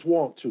and it's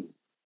want to.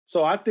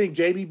 So I think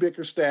J.B.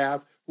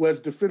 Bickerstaff, who has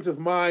defensive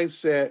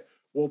mindset,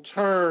 will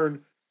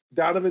turn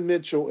Donovan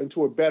Mitchell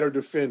into a better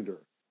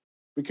defender.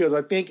 Because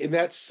I think in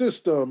that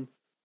system,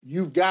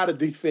 you've got to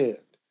defend.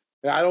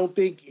 And I don't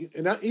think,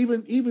 and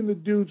even the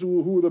dudes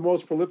who are the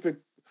most prolific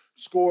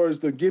scorers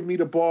that give me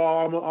the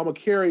ball, I'm a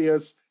carry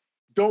us,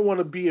 don't want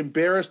to be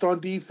embarrassed on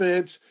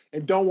defense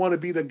and don't want to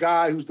be the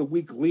guy who's the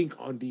weak link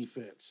on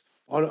defense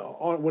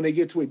on when they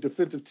get to a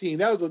defensive team.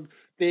 That was a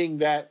thing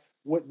that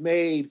what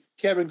made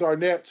Kevin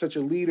Garnett such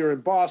a leader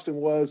in Boston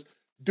was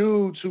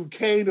dudes who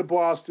came to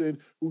Boston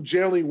who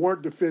generally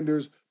weren't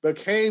defenders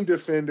became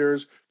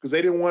defenders because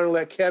they didn't want to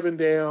let Kevin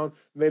down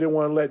and they didn't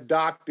want to let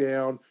Doc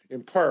down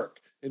and Perk.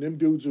 And them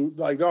dudes who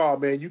like, oh,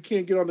 man, you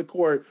can't get on the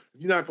court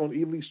if you're not going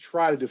to at least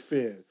try to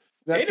defend.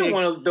 They didn't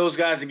want those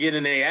guys to get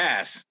in their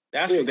ass.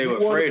 That's what they were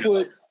afraid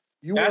of.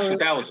 That's what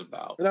that was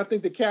about. And I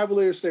think the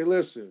Cavaliers say,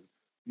 listen,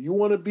 you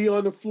want to be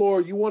on the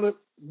floor. We want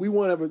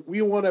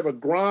to have a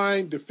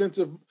grind,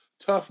 defensive,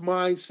 tough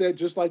mindset,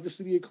 just like the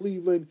city of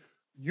Cleveland.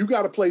 You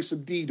got to play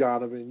some D,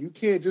 Donovan. You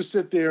can't just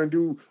sit there and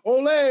do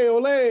ole,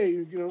 ole.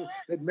 You know,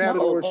 that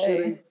Matador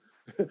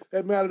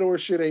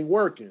shit ain't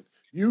working.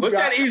 Put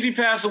that easy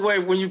pass away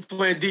when you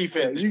play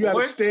defense. Yeah, you got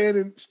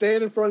to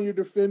stand in front of your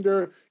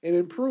defender and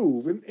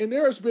improve. And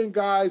there's been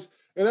guys,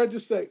 and I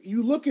just say,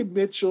 you look at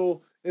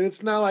Mitchell, and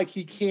it's not like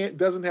he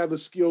doesn't have the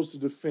skills to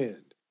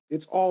defend.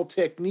 It's all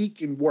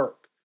technique and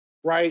work,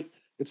 right?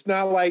 It's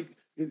not like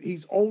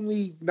he's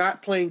only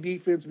not playing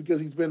defense because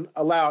he's been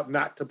allowed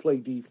not to play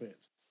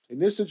defense. In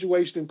this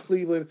situation in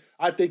Cleveland,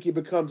 I think he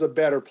becomes a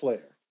better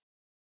player.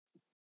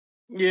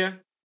 Yeah,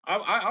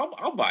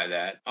 I'll buy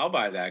that. I'll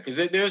buy that because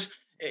there's,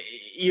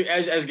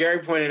 as Gary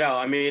pointed out,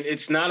 I mean,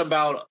 it's not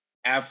about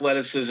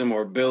athleticism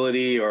or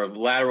ability or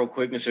lateral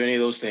quickness or any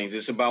of those things.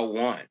 It's about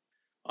one.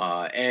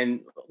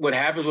 And what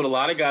happens with a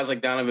lot of guys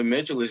like Donovan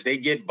Mitchell is they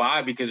get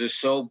by because they're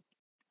so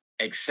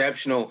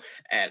exceptional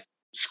at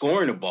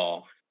scoring the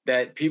ball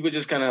that people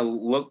just kind of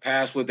look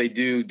past what they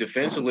do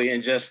defensively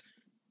and just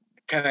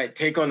kind of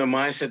take on the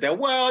mindset that,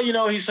 well, you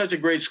know, he's such a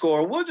great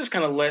scorer. We'll just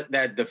kind of let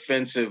that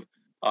defensive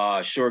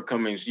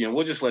shortcomings, you know,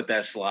 we'll just let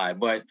that slide.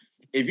 But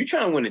if you're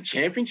trying to win a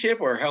championship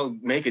or hell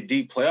make a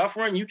deep playoff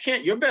run,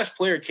 your best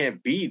player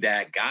can't be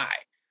that guy.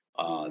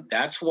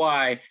 That's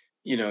why,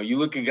 you know, you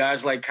look at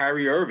guys like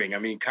Kyrie Irving. I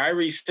mean,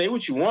 Kyrie, say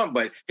what you want,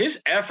 but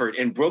his effort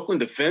in Brooklyn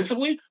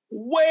defensively,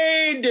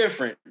 way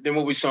different than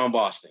what we saw in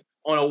Boston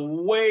on a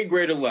way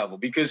greater level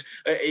because,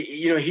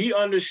 you know, he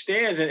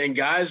understands and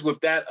guys with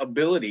that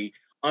ability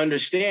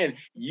understand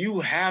you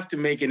have to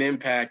make an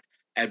impact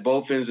at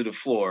both ends of the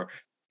floor.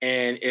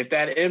 And if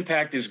that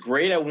impact is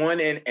great at one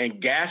end and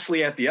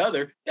ghastly at the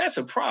other, that's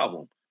a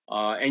problem.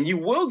 And you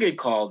will get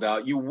called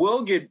out. You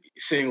will get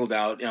singled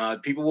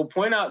out. People will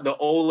point out the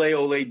ole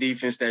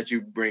defense that you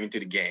bring to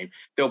the game.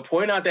 They'll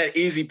point out that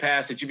easy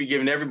pass that you be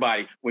giving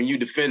everybody when you're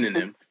defending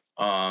them.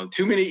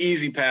 Too many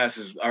easy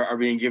passes are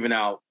being given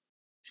out,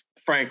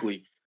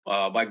 frankly,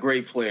 by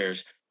great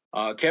players.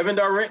 Kevin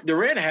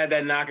Durant had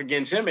that knock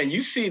against him, and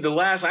you see the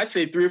last, I'd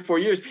say 3 or 4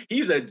 years,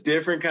 he's a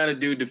different kind of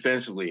dude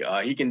defensively.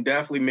 He can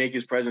definitely make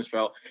his presence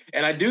felt,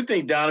 and I do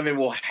think Donovan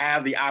will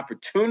have the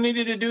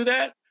opportunity to do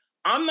that.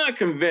 I'm not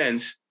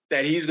convinced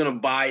that he's going to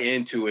buy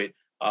into it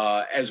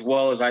as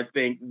well as I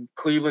think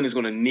Cleveland is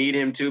going to need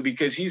him to,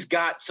 because he's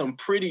got some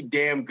pretty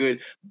damn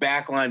good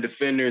backline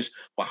defenders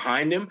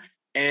behind him.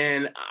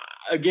 And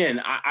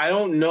again, I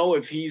don't know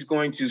if he's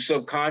going to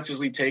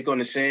subconsciously take on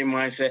the same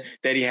mindset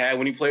that he had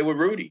when he played with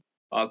Rudy,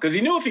 because he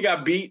knew if he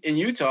got beat in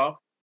Utah,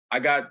 I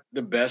got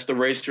the best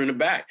eraser in the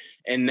back.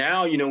 And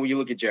now, when you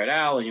look at Jarrett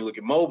Allen, you look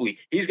at Mobley,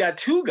 he's got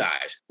 2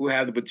 guys who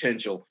have the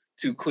potential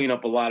to clean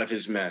up a lot of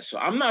his mess. So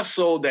I'm not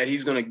sold that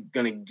he's gonna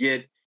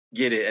get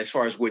it as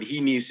far as what he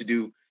needs to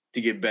do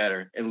to get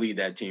better and lead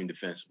that team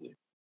defensively.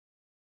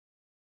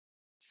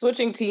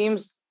 Switching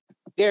teams,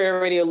 Gary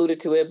already alluded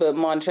to it, but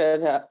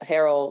Montrezl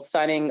Harrell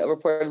signing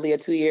reportedly a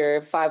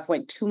 2-year,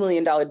 $5.2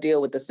 million deal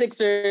with the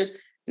Sixers.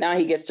 Now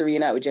he gets to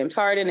reunite with James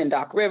Harden and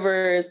Doc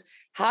Rivers.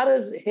 How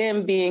does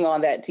him being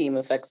on that team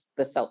affect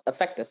the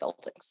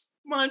Celtics?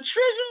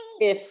 Montrezl,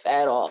 if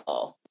at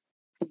all.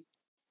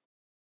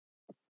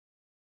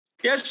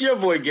 Yes, your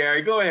boy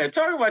Gary. Go ahead.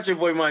 Talk about your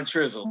boy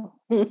Montrezl.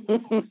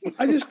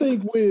 I just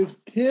think with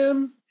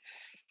him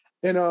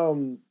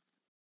and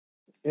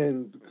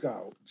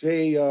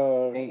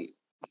Jay.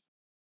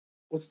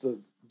 What's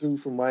the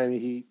dude from Miami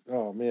Heat?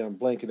 Oh man, I'm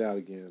blanking out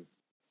again.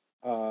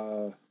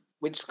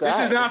 Which guy? This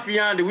is not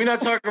Fiondu. We're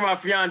not talking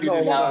about Fiondu.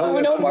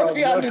 No more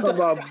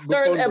Fiondu.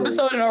 Third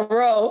episode in a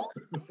row.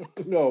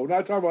 No,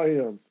 not talking about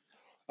him.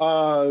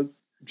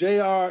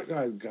 JR.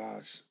 Oh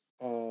gosh.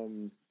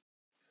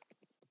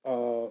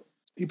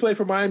 He played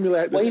for Miami.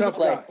 The tough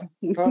guy.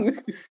 Huh?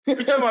 You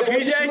talking about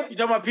PJ? You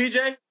talking about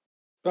PJ?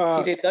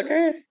 PJ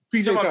Tucker?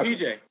 PJ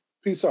Tucker.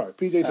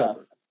 PJ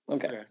Tucker.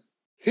 Okay.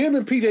 Him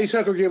and PJ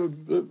Tucker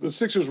give the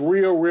Sixers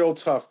real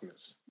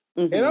toughness.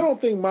 Mm-hmm. And I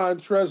don't think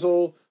Montreal is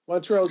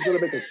going to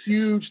make a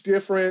huge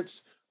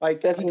difference.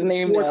 Like, that's his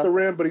name now. The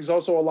rim, but he's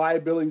also a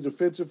liability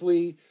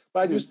defensively.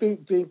 But I just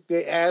think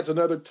they adds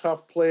another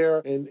tough player,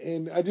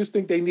 and I just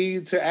think they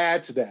need to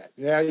add to that.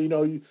 Yeah,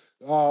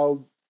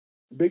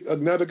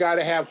 another guy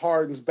to have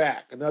Harden's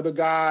back, another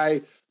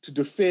guy to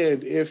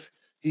defend if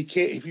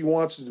he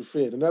wants to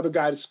defend, another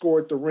guy to score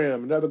at the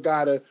rim, another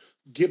guy to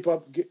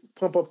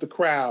pump up the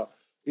crowd.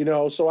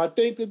 So I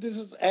think that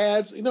this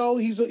adds.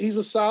 He's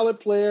a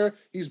solid player.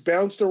 He's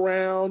bounced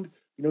around.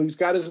 He's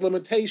got his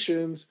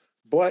limitations,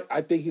 but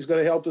I think he's going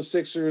to help the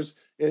Sixers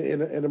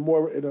in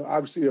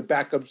obviously a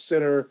backup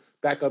center,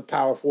 backup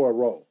power forward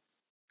role.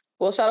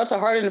 Well, shout out to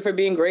Harden for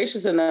being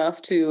gracious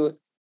enough to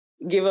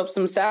give up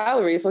some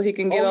salary so he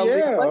can get all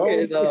these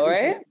players, though,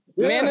 right?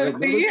 Yeah, Man of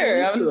the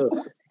year.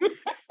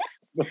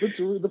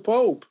 To the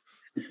Pope.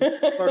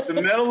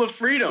 The Medal of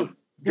Freedom.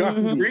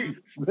 Mandela.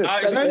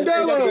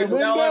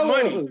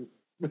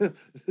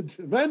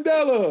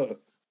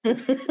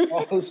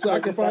 All the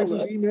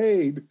sacrifices he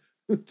made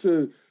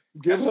to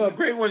give That's up. What the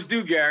great ones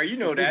do, Gary. You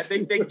know that.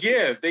 They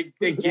give. They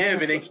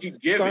give and they keep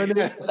giving.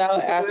 That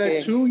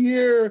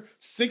 2-year,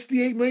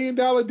 $68 million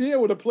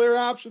deal with a player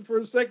option for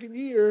a second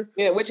year.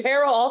 Yeah, which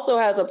Harrell also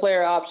has a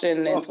player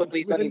option in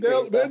 2023.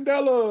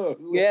 Mandela.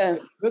 Yeah.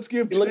 Let's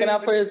give looking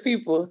out for his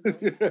people.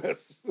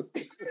 Yes.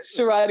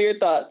 Sherrod, your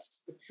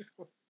thoughts?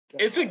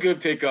 It's a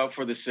good pickup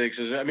for the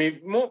Sixers. I mean,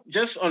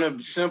 just on a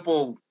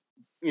simple,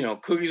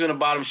 cookies on the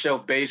bottom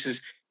shelf basis,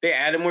 they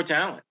added more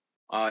talent.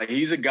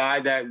 He's a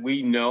guy that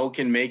we know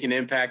can make an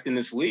impact in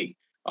this league.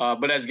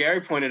 But as Gary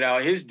pointed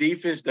out, his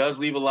defense does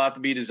leave a lot to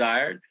be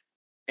desired.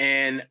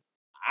 And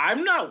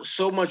I'm not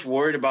so much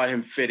worried about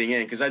him fitting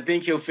in because I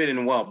think he'll fit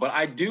in well. But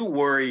I do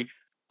worry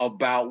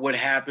about what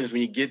happens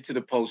when you get to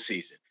the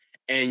postseason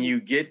and you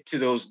get to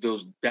those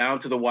down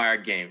to the wire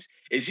games.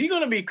 Is he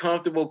going to be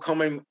comfortable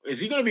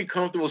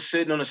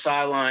sitting on the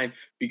sideline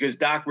because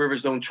Doc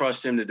Rivers don't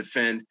trust him to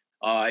defend?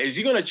 Is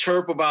he going to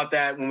chirp about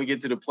that when we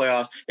get to the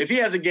playoffs? If he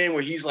has a game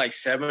where he's like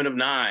 7 of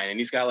 9 and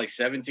he's got like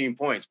 17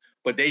 points,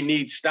 but they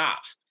need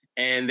stops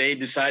and they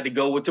decide to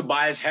go with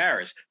Tobias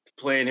Harris,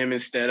 playing him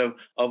instead of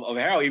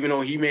Harrell, even though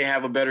he may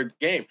have a better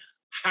game,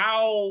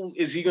 how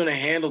is he going to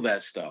handle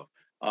that stuff?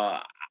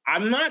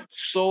 I'm not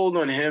sold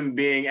on him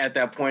being at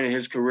that point in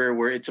his career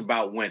where it's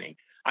about winning.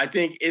 I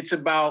think it's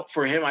about,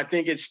 for him, I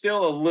think it's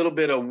still a little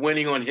bit of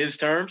winning on his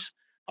terms,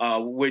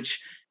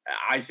 which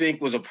I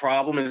think was a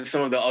problem in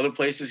some of the other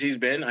places he's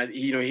been.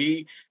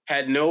 He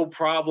had no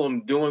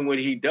problem doing what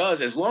he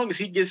does as long as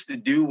he gets to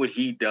do what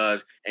he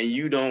does and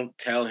you don't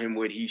tell him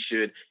what he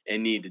should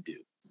and need to do.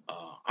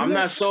 I'm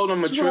not sold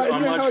on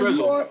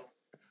Montrezl.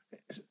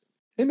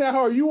 Isn't that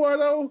how you are,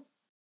 though?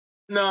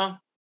 No.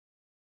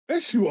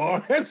 Yes, you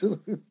are.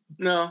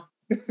 No.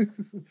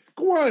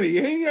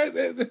 Kwani,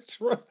 ain't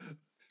that's right.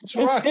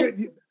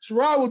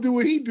 Sherrod will do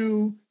what he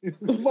do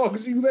as long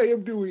as you let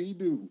him do what he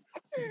do.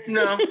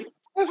 No.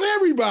 That's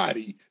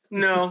everybody.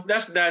 No,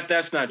 that's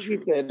not true.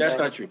 That's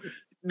not true.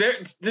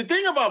 The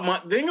thing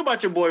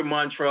about your boy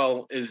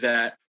Montrell is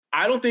that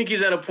I don't think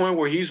he's at a point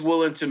where he's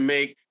willing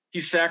to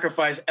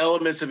sacrifice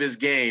elements of his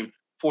game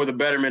for the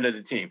betterment of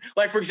the team.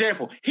 Like, for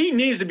example, he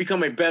needs to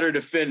become a better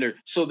defender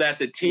so that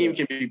the team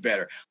can be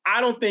better. I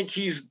don't think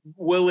he's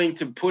willing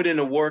to put in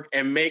the work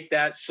and make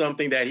that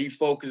something that he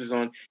focuses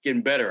on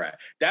getting better at.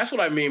 That's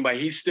what I mean by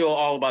he's still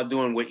all about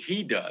doing what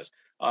he does.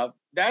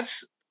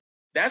 That's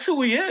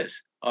who he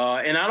is.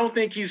 And I don't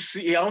think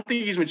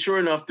he's mature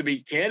enough to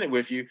be candid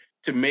with you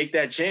to make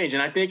that change.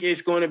 And I think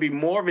it's going to be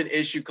more of an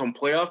issue come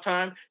playoff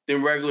time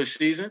than regular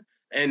season.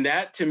 And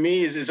that, to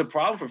me, is a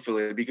problem for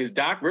Philly because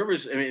Doc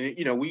Rivers, I mean,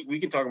 we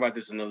can talk about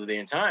this another day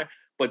in time,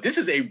 but this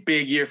is a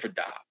big year for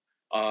Doc.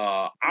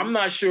 I'm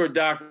not sure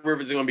Doc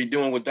Rivers is going to be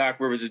doing what Doc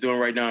Rivers is doing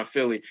right now in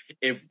Philly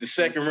if the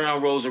second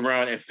round rolls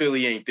around and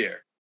Philly ain't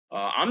there.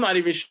 I'm not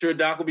even sure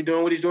Doc will be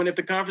doing what he's doing if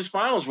the conference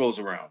finals rolls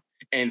around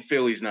and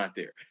Philly's not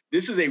there.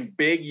 This is a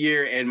big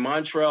year, and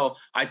Montrell,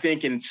 I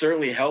think, can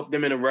certainly help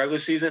them in the regular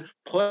season.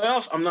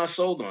 Playoffs, I'm not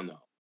sold on, though.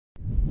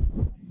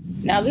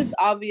 Now, this is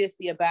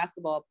obviously a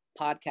basketball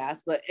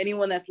podcast, but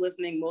anyone that's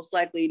listening most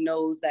likely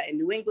knows that in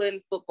New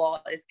England,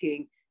 football is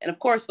king. And of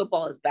course,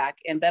 football is back.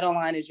 And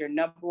BetOnline is your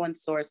number one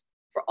source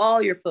for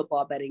all your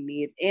football betting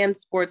needs and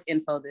sports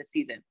info this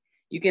season.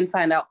 You can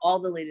find out all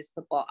the latest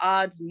football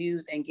odds,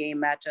 news, and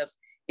game matchups,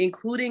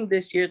 including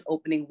this year's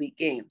opening week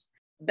games.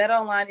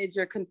 BetOnline is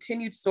your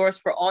continued source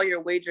for all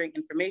your wagering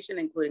information,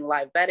 including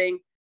live betting,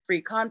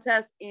 free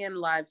contests, and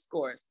live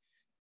scores.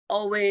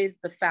 Always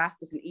the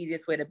fastest and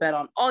easiest way to bet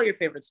on all your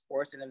favorite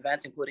sports and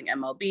events, including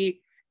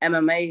MLB,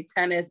 MMA,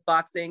 tennis,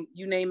 boxing,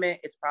 you name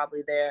it, it's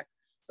probably there.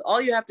 So all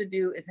you have to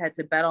do is head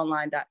to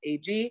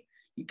betonline.ag.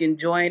 You can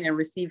join and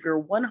receive your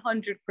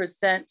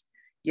 100%,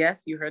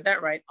 yes, you heard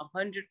that right,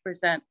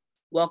 100%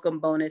 welcome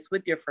bonus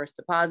with your first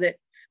deposit.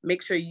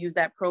 Make sure you use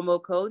that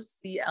promo code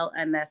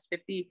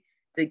CLNS50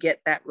 to get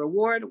that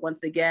reward.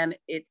 Once again,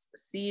 it's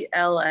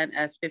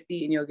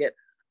CLNS50 and you'll get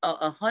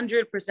a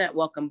 100%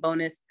 welcome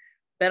bonus.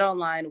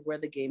 BetOnline, where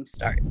the games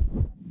start.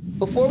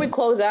 Before we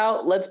close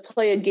out, let's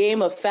play a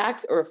game of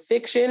fact or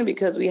fiction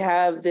because we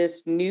have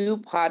this new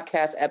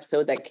podcast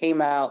episode that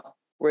came out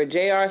where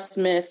J.R.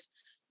 Smith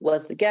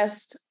was the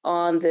guest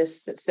on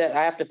this set.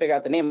 I have to figure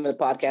out the name of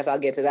the podcast. I'll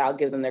get to that. I'll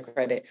give them their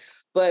credit.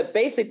 But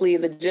basically,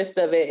 the gist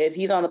of it is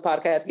he's on the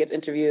podcast, gets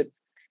interviewed,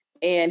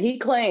 and he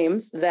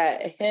claims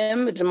that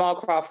him, Jamal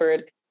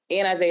Crawford,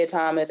 and Isaiah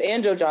Thomas,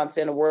 and Joe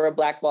Johnson were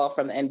blackballed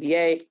from the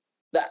NBA.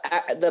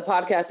 The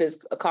podcast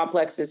is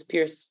Complex's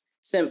Pierce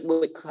Simpson.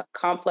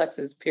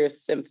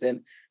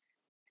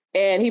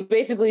 And he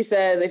basically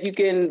says, if you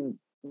can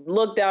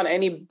look down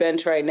any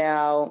bench right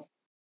now,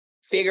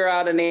 figure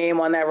out a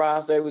name on that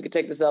roster, we could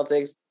take the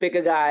Celtics, pick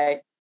a guy.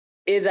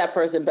 Is that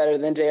person better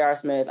than J.R.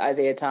 Smith,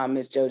 Isaiah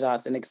Thomas, Joe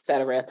Johnson,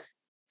 etc.?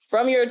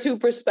 From your two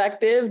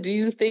perspective, do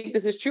you think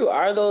this is true?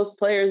 Are those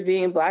players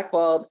being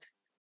blackballed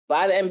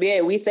by the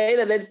NBA? We say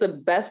that it's the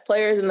best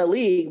players in the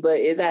league, but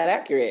is that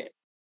accurate?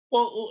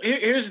 Well,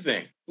 here's the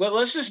thing.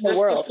 Let's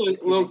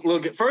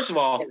look. First of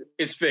all,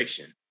 it's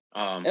fiction.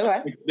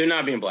 Okay. They're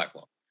not being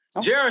blackballed.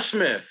 Okay. J.R.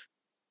 Smith,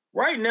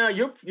 right now,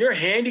 your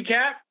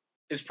handicap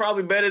is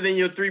probably better than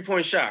your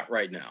 3-point shot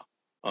right now.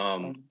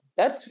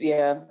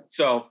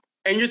 So,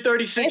 and you're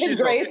 36 years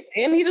old.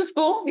 And he's in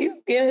school. He's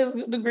getting his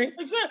degree.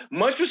 Exactly.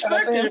 Much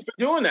respect to him for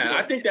doing that. Yeah.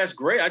 I think that's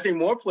great. I think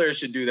more players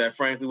should do that,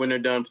 frankly, when they're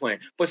done playing.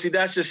 But see,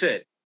 that's just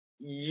it.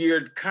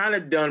 You're kind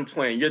of done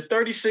playing. You're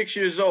 36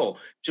 years old.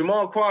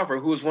 Jamal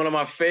Crawford, who is one of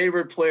my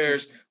favorite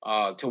players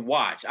to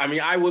watch. I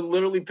mean, I would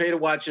literally pay to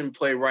watch him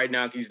play right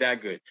now because he's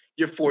that good.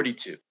 You're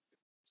 42.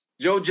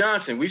 Joe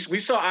Johnson, we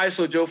saw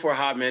ISO Joe for a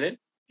hot minute.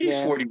 He's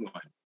 41.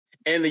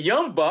 And the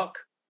young buck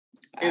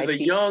is a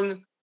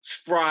young,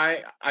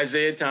 spry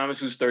Isaiah Thomas,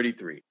 who's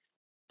 33.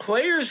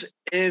 Players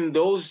in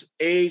those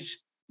age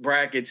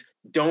brackets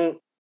don't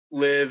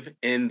live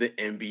in the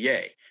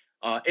NBA.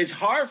 It's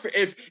hard for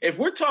if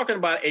we're talking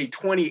about a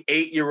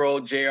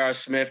 28-year-old J.R.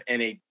 Smith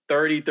and a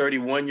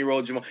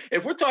 31-year-old Jamal.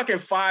 If we're talking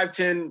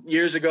 5-10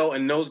 years ago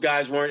and those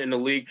guys weren't in the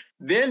league,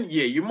 then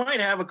yeah, you might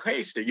have a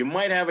case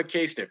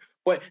there.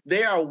 But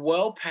they are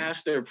well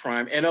past their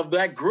prime. And of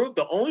that group,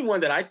 the only one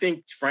that I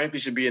think, frankly,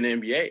 should be in the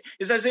NBA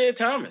is Isaiah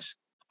Thomas.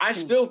 I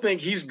still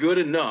think he's good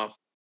enough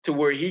to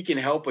where he can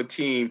help a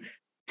team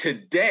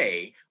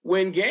today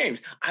win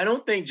games. I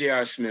don't think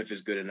J.R. Smith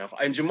is good enough.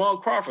 And Jamal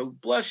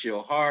Crawford, bless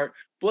your heart,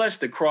 bless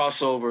the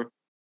crossover.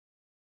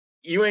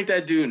 You ain't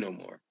that dude no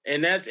more.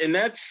 And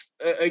that's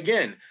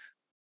again,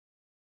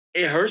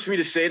 it hurts me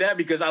to say that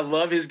because I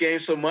love his game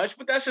so much,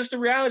 but that's just the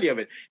reality of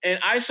it.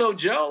 And ISO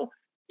Joe,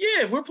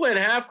 yeah, if we're playing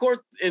half court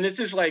and it's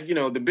just like,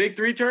 the big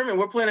three tournament,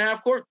 we're playing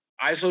half court,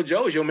 ISO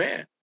Joe is your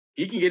man.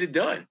 He can get it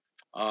done.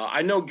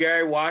 I know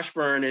Gary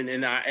Washburn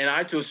and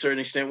I to a certain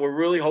extent, we're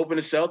really hoping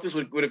the Celtics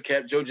would have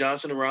kept Joe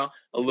Johnson around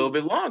a little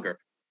bit longer.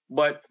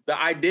 But the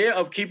idea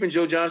of keeping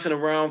Joe Johnson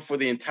around for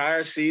the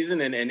entire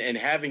season and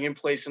having him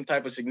play some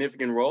type of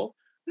significant role,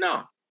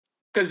 no.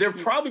 because they're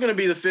probably going to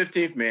be the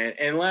 15th man.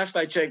 And last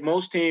I checked,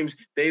 most teams,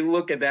 they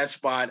look at that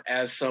spot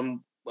as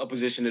a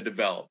position to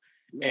develop.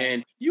 Yeah.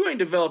 And you ain't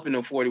developing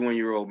a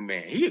 41-year-old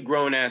man. He a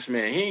grown-ass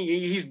man.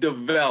 He's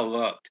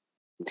developed.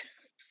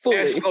 Fully.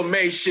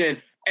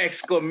 Exclamation,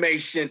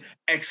 exclamation,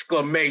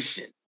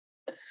 exclamation.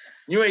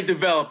 You ain't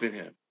developing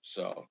him.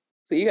 So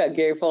you got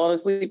Gary falling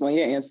asleep on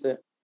your answer.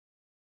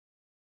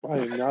 I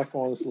am not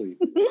falling asleep.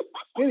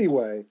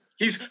 Anyway.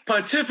 He's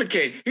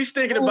pontificating. He's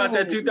thinking about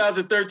that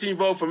 2013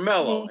 vote for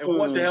Melo. And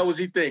what the hell was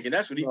he thinking?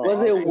 That's what he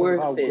was it worth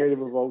how it? Great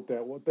of a vote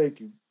that. Well,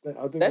 thank you.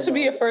 That should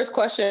be your first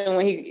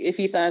question if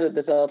he signs with the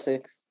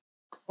Celtics.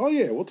 Oh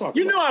yeah, we'll talk.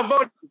 I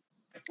voted.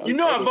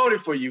 I voted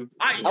for you.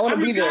 I want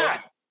to be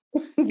there.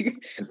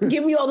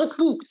 Give me all the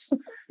scoops.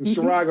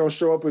 Sherrod gonna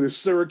show up with his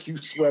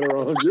Syracuse sweater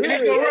on. Yeah.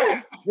 It's all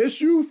right. It's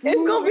you, fool.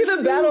 It's gonna be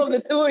the battle of the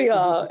two of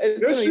y'all.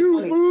 It's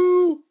you,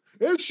 fool.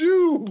 It's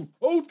you.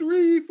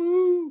 03,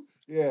 fool.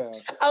 Yeah.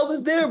 I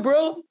was there,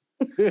 bro.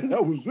 Yeah, I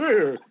was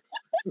there.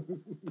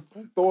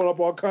 Throwing up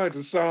all kinds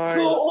of signs.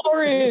 Go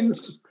Orange.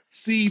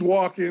 Seed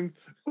walking.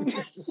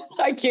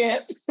 I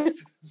can't.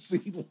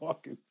 Seed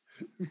walking.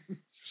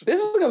 This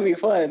is gonna be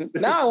fun.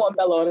 Now I want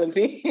Melo on the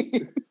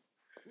team.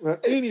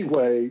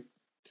 Anyway,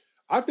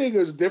 I think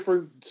there's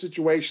different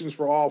situations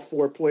for all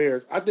four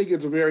players. I think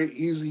it's a very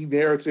easy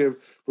narrative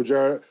for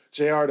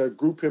JR to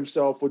group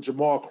himself with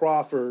Jamal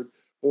Crawford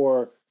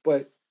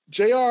but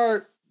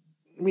JR,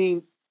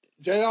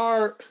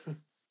 how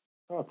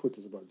do I put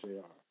this about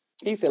JR?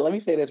 He said, let me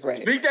say this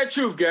right. Speak that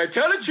truth, Gary.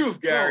 Tell the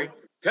truth, Gary.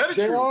 Tell the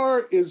truth.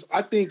 JR is,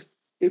 I think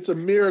it's a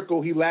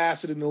miracle he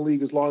lasted in the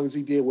league as long as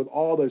he did with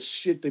all the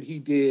shit that he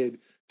did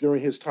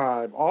during his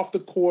time. Off the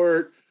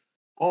court,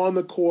 on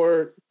the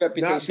court,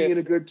 not being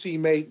a good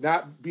teammate,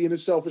 not being a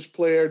selfish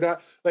player.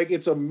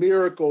 It's a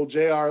miracle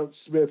J.R.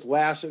 Smith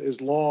lasted as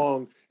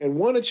long and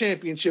won a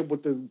championship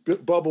with the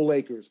Bubble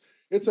Lakers.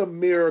 It's a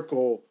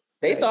miracle.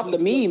 Based off the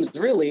memes,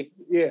 really.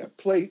 Yeah,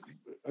 play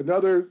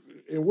another.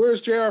 And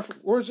where's JR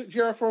from,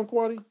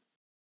 Quaddy?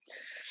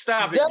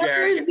 Stop it,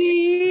 Gary.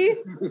 Jersey.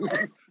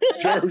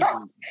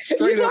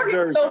 Straight You're up talking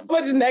Jersey. so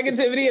much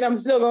negativity, and I'm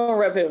still going to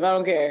rep him. I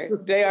don't care.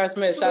 J.R.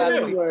 Smith, shout out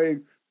to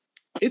you.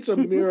 It's a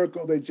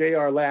miracle that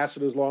JR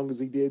lasted as long as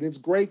he did. It's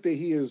great that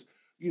he is,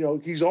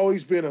 he's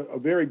always been a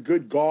very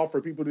good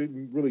golfer. People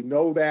didn't really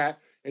know that.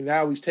 And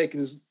now he's taken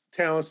his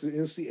talents to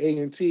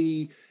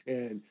NCAA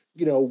and,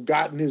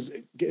 gotten his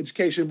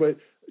education. But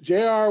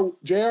JR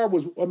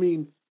was,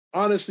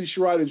 honestly,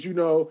 Sherrod, as you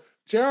know,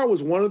 JR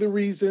was one of the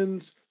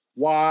reasons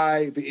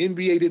why the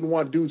NBA didn't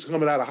want dudes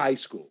coming out of high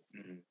school.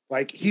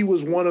 Mm-hmm. He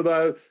was one of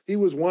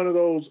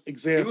those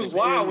examples. He was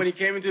wild when he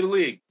came into the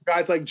league.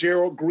 Guys like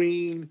Gerald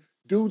Green,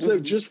 dudes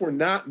that just were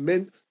not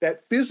meant,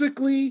 that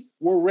physically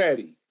were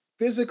ready,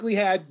 physically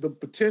had the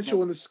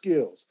potential and the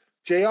skills.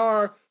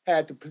 JR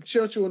had the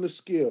potential and the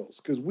skills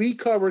because we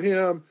covered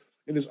him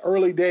in his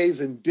early days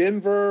in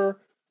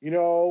Denver, and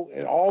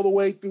all the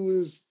way through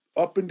his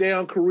up and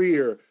down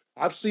career.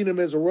 I've seen him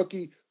as a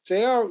rookie.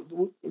 JR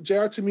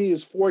to me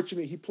is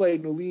fortunate he played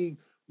in the league,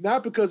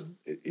 not because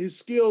his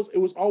skills, it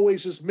was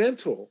always just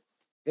mental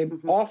and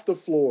off the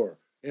floor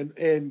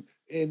and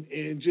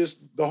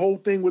just the whole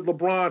thing with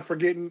LeBron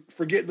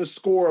forgetting the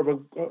score of a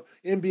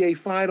NBA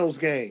Finals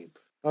game.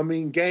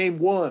 Game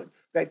one,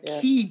 that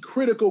key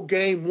critical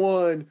game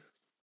one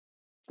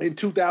in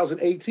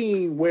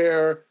 2018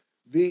 where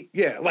did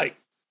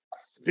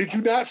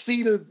you not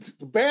see the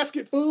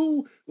basket,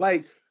 fool?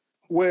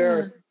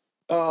 Where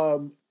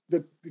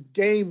the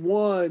game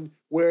one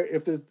where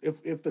if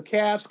the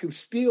Cavs can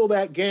steal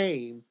that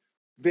game,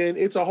 then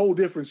it's a whole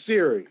different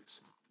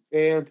series.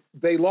 And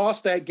they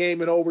lost that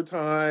game in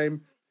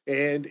overtime,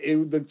 and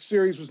the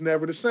series was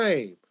never the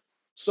same.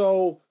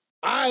 So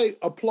I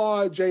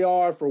applaud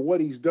JR for what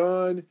he's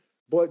done,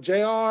 but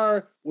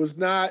JR was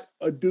not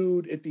a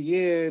dude at the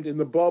end in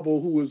the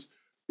bubble who was,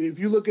 if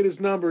you look at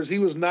his numbers, he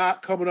was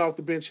not coming off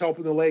the bench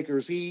helping the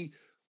Lakers. He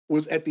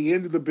was at the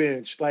end of the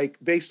bench.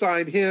 They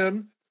signed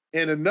him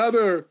and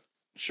another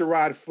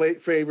Sherrod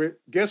favorite.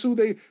 Guess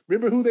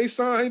remember who they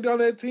signed on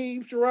that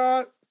team,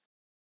 Sherrod?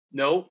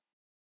 Nope.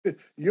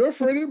 Your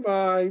friend of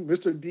mine,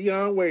 Mr.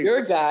 Dion Waiters.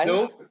 Your guy.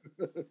 Nope.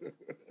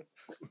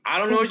 I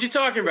don't know what you're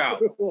talking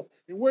about.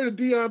 And where did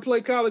Dion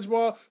play college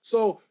ball?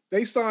 So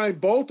they signed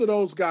both of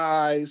those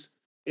guys,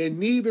 and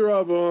neither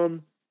of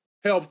them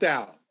helped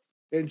out.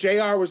 And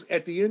JR was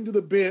at the end of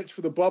the bench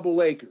for the Bubble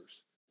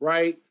Lakers,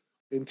 right?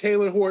 And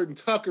Taylor Horton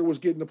Tucker was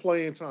getting the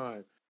playing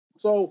time.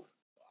 So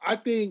I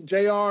think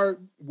JR,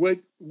 what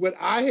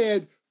I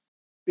had,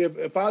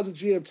 if I was a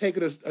GM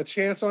taking a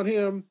chance on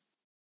him,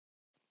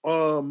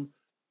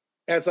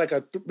 as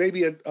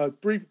maybe a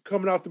three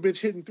coming off the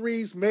bench hitting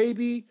threes,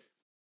 maybe.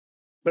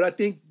 But I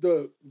think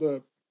the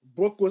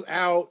book was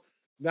out.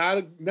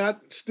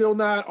 Still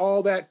not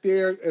all that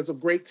there as a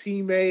great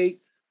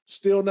teammate.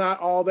 Still not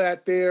all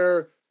that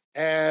there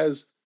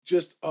as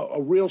just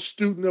a real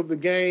student of the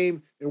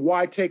game. And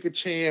why take a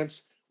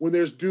chance when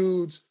there's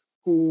dudes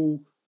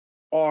who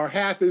are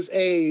half his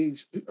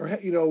age, or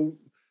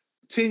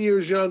 10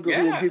 years younger,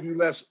 who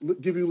will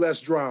give you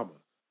less drama.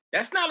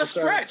 That's not a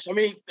stretch. I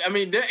mean,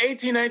 there are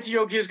 18,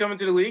 19-year-old kids coming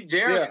to the league.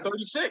 JR is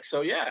 36,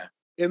 so yeah.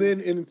 And then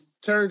in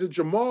terms of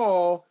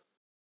Jamal,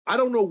 I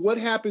don't know what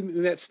happened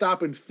in that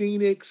stop in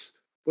Phoenix,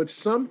 but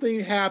something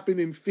happened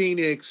in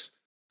Phoenix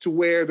to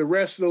where the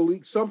rest of the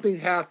league, something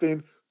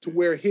happened to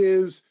where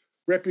his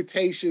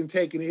reputation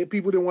taking it,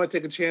 people didn't want to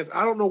take a chance.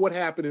 I don't know what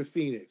happened in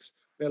Phoenix,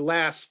 that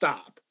last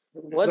stop.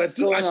 What's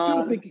going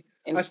on?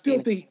 I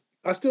still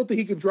think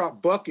he can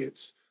drop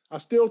buckets. I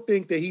still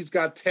think that he's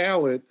got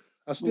talent.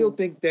 I still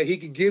think that he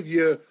can give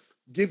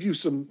you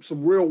some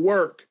real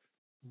work.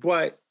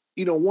 But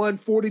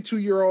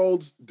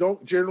 42-year-olds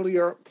don't generally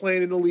aren't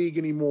playing in the league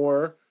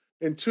anymore.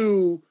 And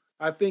two,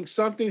 I think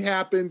something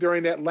happened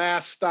during that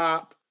last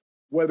stop,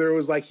 whether it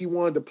was like he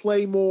wanted to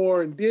play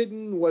more and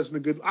wasn't a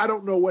good. I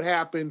don't know what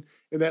happened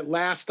in that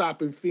last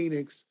stop in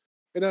Phoenix.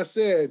 And I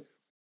said,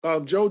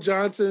 Joe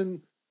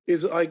Johnson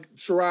is, like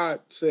Sherrod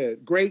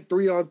said, great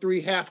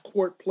 3-on-3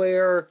 half-court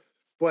player,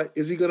 but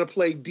is he going to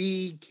play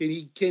D? Can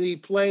he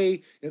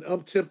play an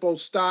up-tempo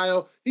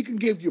style? He can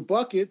give you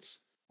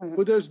buckets,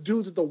 but there's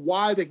dudes at the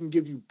Y that can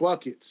give you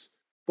buckets.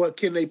 But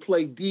can they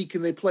play D?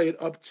 Can they play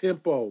it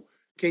up-tempo?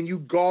 Can you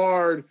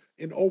guard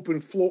an open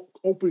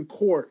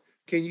court?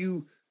 Can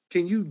you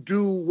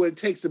do what it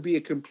takes to be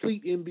a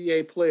complete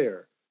NBA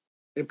player?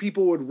 And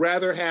people would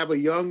rather have a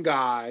young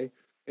guy.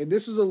 And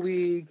this is a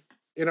league,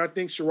 and I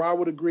think Sherrod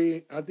would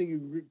agree. I think you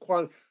agree,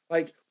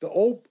 like the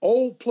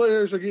old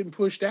players are getting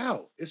pushed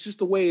out. It's just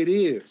the way it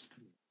is.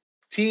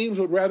 Teams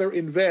would rather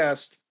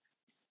invest.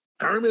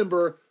 I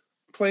remember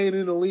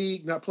covering the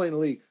league,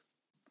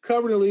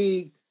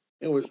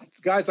 and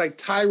with guys like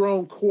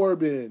Tyrone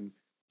Corbin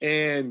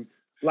and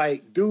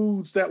like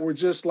dudes that were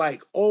just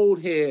like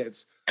old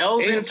heads.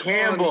 Elvin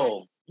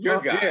Campbell, your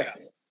guy.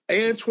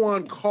 Yeah.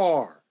 Antoine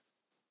Carr,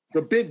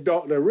 the big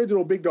dog, the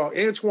original big dog,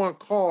 Antoine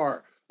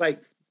Carr,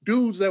 like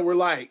dudes that were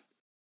like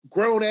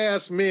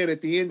grown-ass men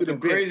at the end of the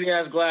bench.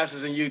 Crazy-ass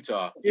glasses in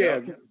Utah. Yeah,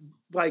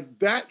 like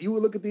that. You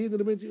would look at the end of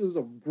the bench, it was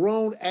a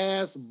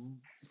grown-ass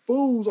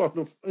fools on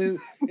the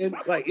and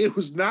like it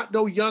was not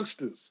no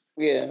youngsters.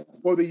 Yeah.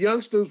 Or the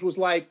youngsters was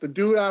like the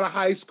dude out of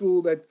high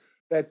school that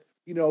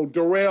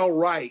Darrell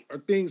Wright or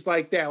things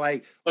like that.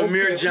 Like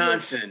Amir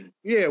Johnson.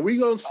 We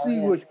gonna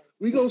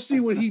see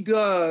what he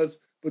does,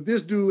 but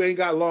this dude ain't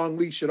got long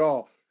leash at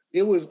all.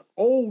 It was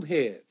old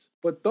heads.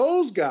 But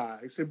those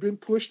guys have been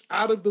pushed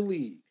out of the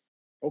league.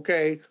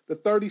 Okay, the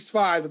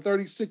 35, the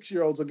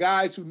 36-year-olds, the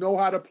guys who know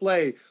how to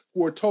play,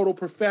 who are total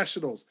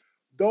professionals.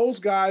 Those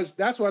guys,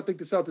 that's what I think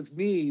the Celtics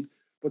need.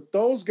 But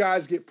those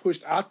guys get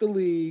pushed out the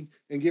league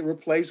and get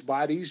replaced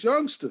by these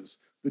youngsters.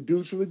 The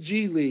dudes from the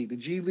G League, the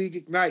G League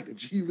Ignite, the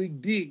G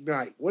League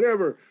D-Ignite,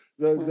 whatever.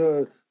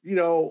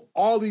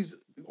 All these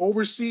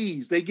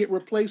overseas, they get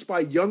replaced by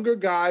younger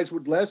guys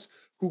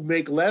who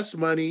make less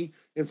money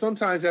and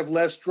sometimes have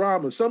less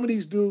drama. Some of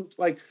these dudes,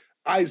 like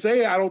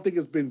Isaiah, I don't think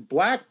has been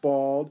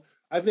blackballed.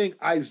 I think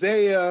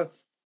Isaiah,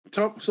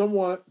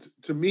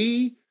 to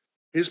me,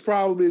 his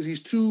problem is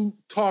he's too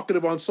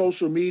talkative on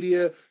social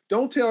media.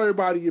 Don't tell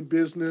everybody your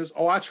business.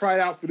 Oh, I tried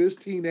out for this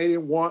team. They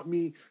didn't want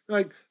me.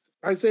 Like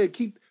Isaiah,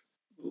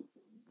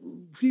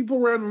 people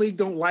around the league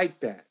don't like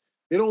that.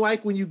 They don't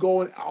like when you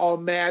go in all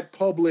mad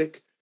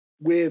public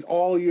with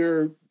all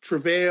your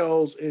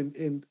travails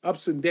and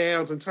ups and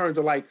downs in terms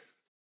of like,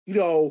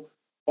 oh,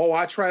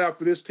 I tried out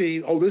for this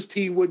team. Oh, this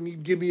team wouldn't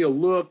even give me a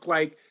look.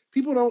 Like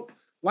people don't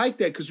like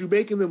that because you're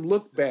making them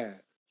look bad.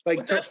 Like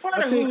but that's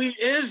part of who he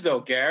is, though,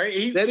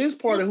 Gary. That is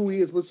part of who he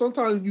is. But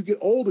sometimes when you get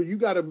older, you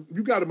gotta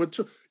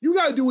mature. You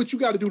gotta do what you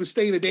gotta do to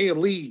stay in the damn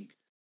league.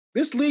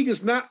 This league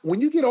is not,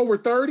 when you get over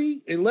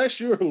 30, unless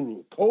you're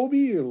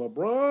Kobe and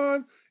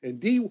LeBron and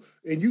D,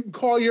 and you can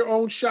call your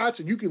own shots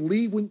and you can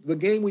leave the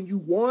game when you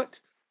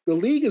want, the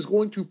league is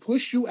going to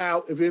push you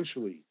out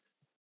eventually.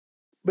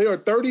 There are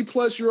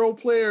 30-plus-year-old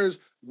players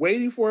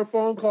waiting for a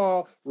phone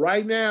call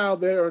right now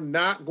that are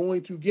not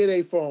going to get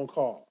a phone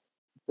call,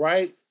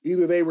 right?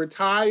 Either they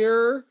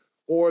retire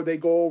or they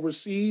go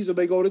overseas or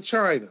they go to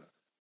China,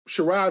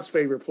 Sherrod's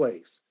favorite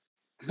place.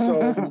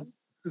 So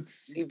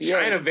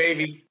China,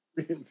 baby.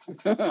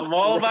 I'm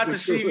all about the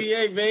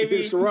CBA,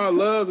 baby. Sherrod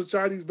loves the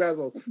Chinese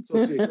Basketball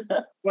Association.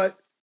 But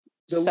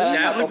the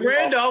league,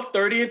 Randolph,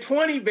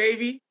 30-20,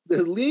 baby.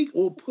 The league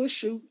will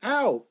push you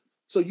out.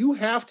 So you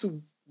have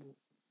to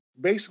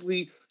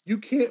basically, you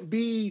can't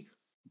be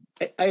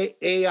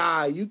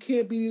AI. You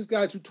can't be these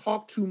guys who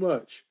talk too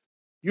much.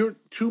 You're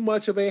too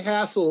much of a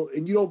hassle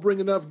and you don't bring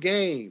enough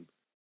game.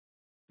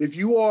 If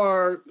you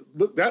are,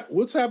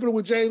 what's happening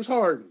with James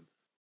Harden?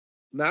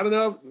 Not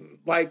enough,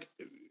 like,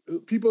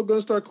 people are going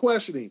to start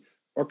questioning.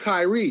 Or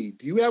Kyrie,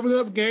 do you have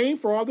enough game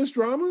for all this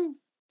drama?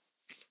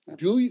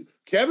 Do you?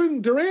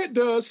 Kevin Durant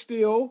does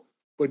still,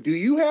 but do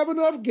you have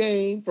enough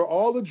game for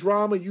all the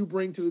drama you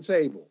bring to the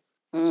table?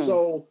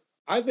 So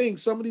I think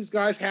some of these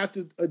guys have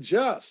to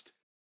adjust.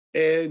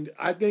 And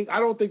I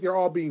don't think they're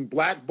all being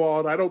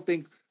blackballed. I don't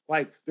think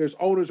like there's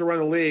owners around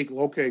the league.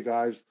 Okay,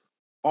 guys,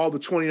 all the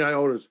 29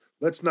 owners,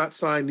 let's not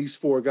sign these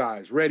 4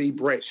 guys. Ready,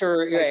 break.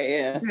 Sure,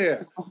 like,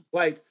 yeah.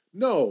 Like,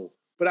 no.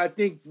 But I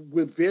think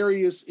with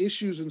various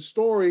issues and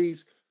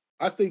stories,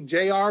 I think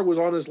JR was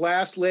on his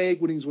last leg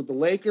when he was with the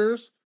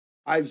Lakers.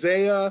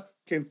 Isaiah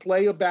can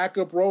play a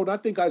backup role. And I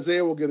think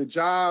Isaiah will get a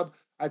job.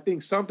 I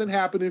think something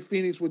happened in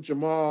Phoenix with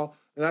Jamal.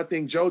 And I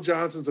think Joe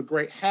Johnson's a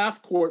great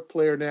half-court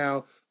player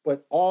now.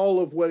 But all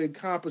of what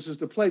encompasses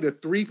to play the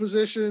 3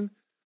 position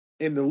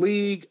in the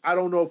league, I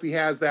don't know if he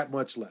has that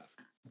much left.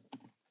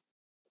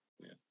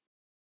 Yeah.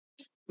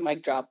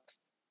 Mic drop.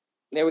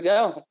 There we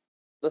go.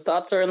 The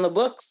thoughts are in the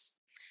books.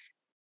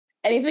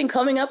 Anything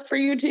coming up for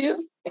you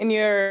two in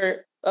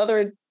your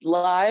other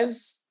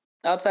lives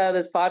outside of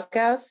this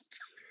podcast?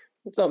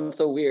 It sounds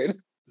so weird.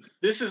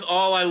 This is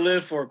all I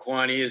live for,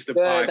 Kwani, is the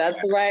podcast.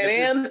 That's the right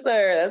answer.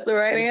 That's the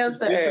right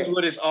answer. This is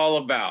what it's all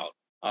about.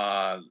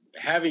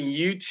 Having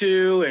you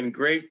two and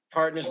great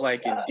partners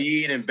like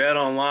Indeed and Bet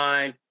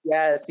Online.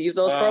 Yes, use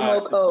those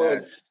promo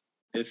codes.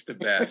 It's the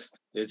best.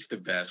 It's the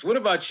best. What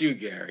about you,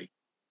 Gary?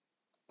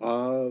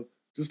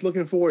 Just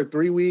looking forward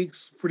 3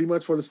 weeks pretty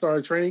much for the start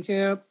of training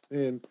camp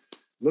and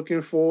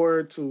looking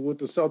forward to what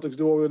the Celtics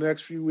do over the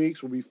next few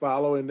weeks. We'll be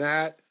following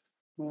that.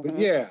 Mm-hmm. But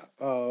yeah,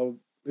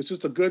 it's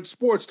just a good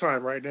sports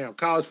time right now.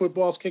 College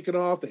football's kicking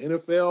off, the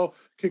NFL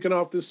kicking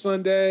off this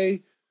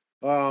Sunday.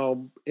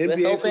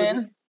 NBA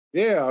open.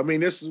 Yeah, I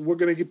mean, we're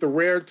going to get the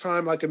rare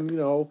time like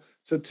in,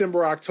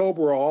 September,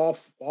 October, all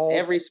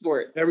every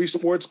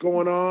sport's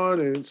going on.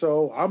 And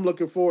so I'm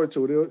looking forward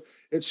to it.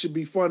 It should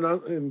be fun.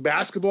 And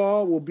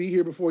basketball will be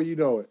here before you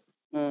know it.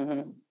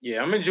 Mm-hmm.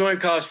 Yeah, I'm enjoying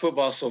college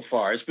football so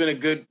far. It's been a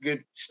good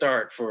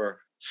start for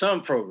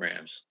some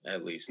programs,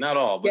 at least. Not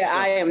all, but yeah,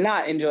 some. I am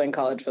not enjoying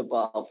college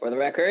football, for the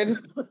record.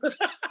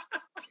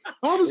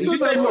 All of a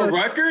sudden,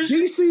 Rutgers?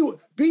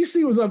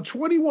 BC was up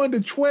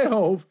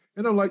 21-12,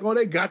 and I'm like, oh,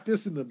 they got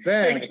this in the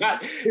bag.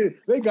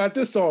 They got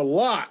this on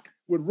lock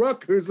with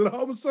Rutgers, and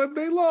all of a sudden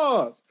they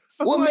lost.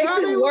 What makes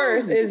it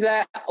worse is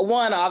that,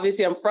 one,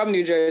 obviously I'm from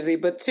New Jersey,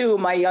 but 2,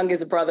 my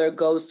youngest brother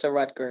goes to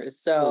Rutgers.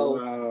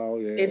 So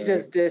it's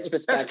just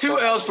disrespectful. That's 2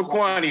 L's for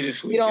Kwani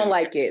this week. We don't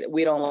like it.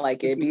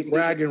 BC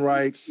bragging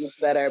rights. Is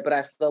better, but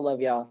I still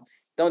love y'all.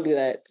 Don't do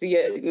that. See,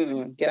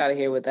 get out of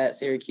here with that,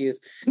 Syracuse.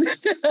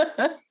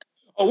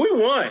 Oh,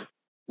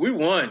 we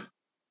won.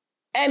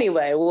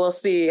 Anyway, we'll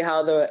see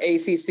how the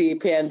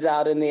ACC pans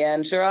out in the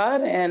end,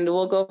 Sherrod, and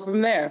we'll go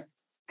from there.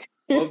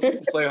 Well,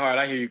 play hard.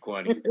 I hear you,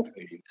 Kwani.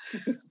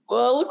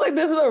 Well, it looks like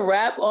this is a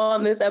wrap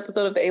on this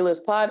episode of the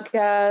A-List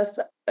podcast.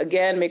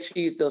 Again, make sure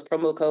you use those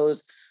promo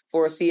codes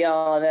for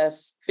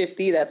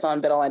CLNS50. That's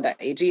on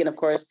betonline.ag. And of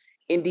course,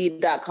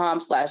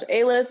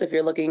 indeed.com/A-List if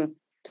you're looking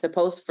to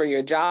post for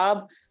your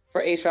job.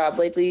 For Sherrod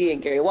Blakely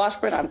and Gary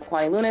Washburn, I'm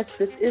Kwani Lunis.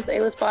 This is the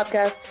A-List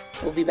podcast.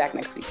 We'll be back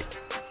next week.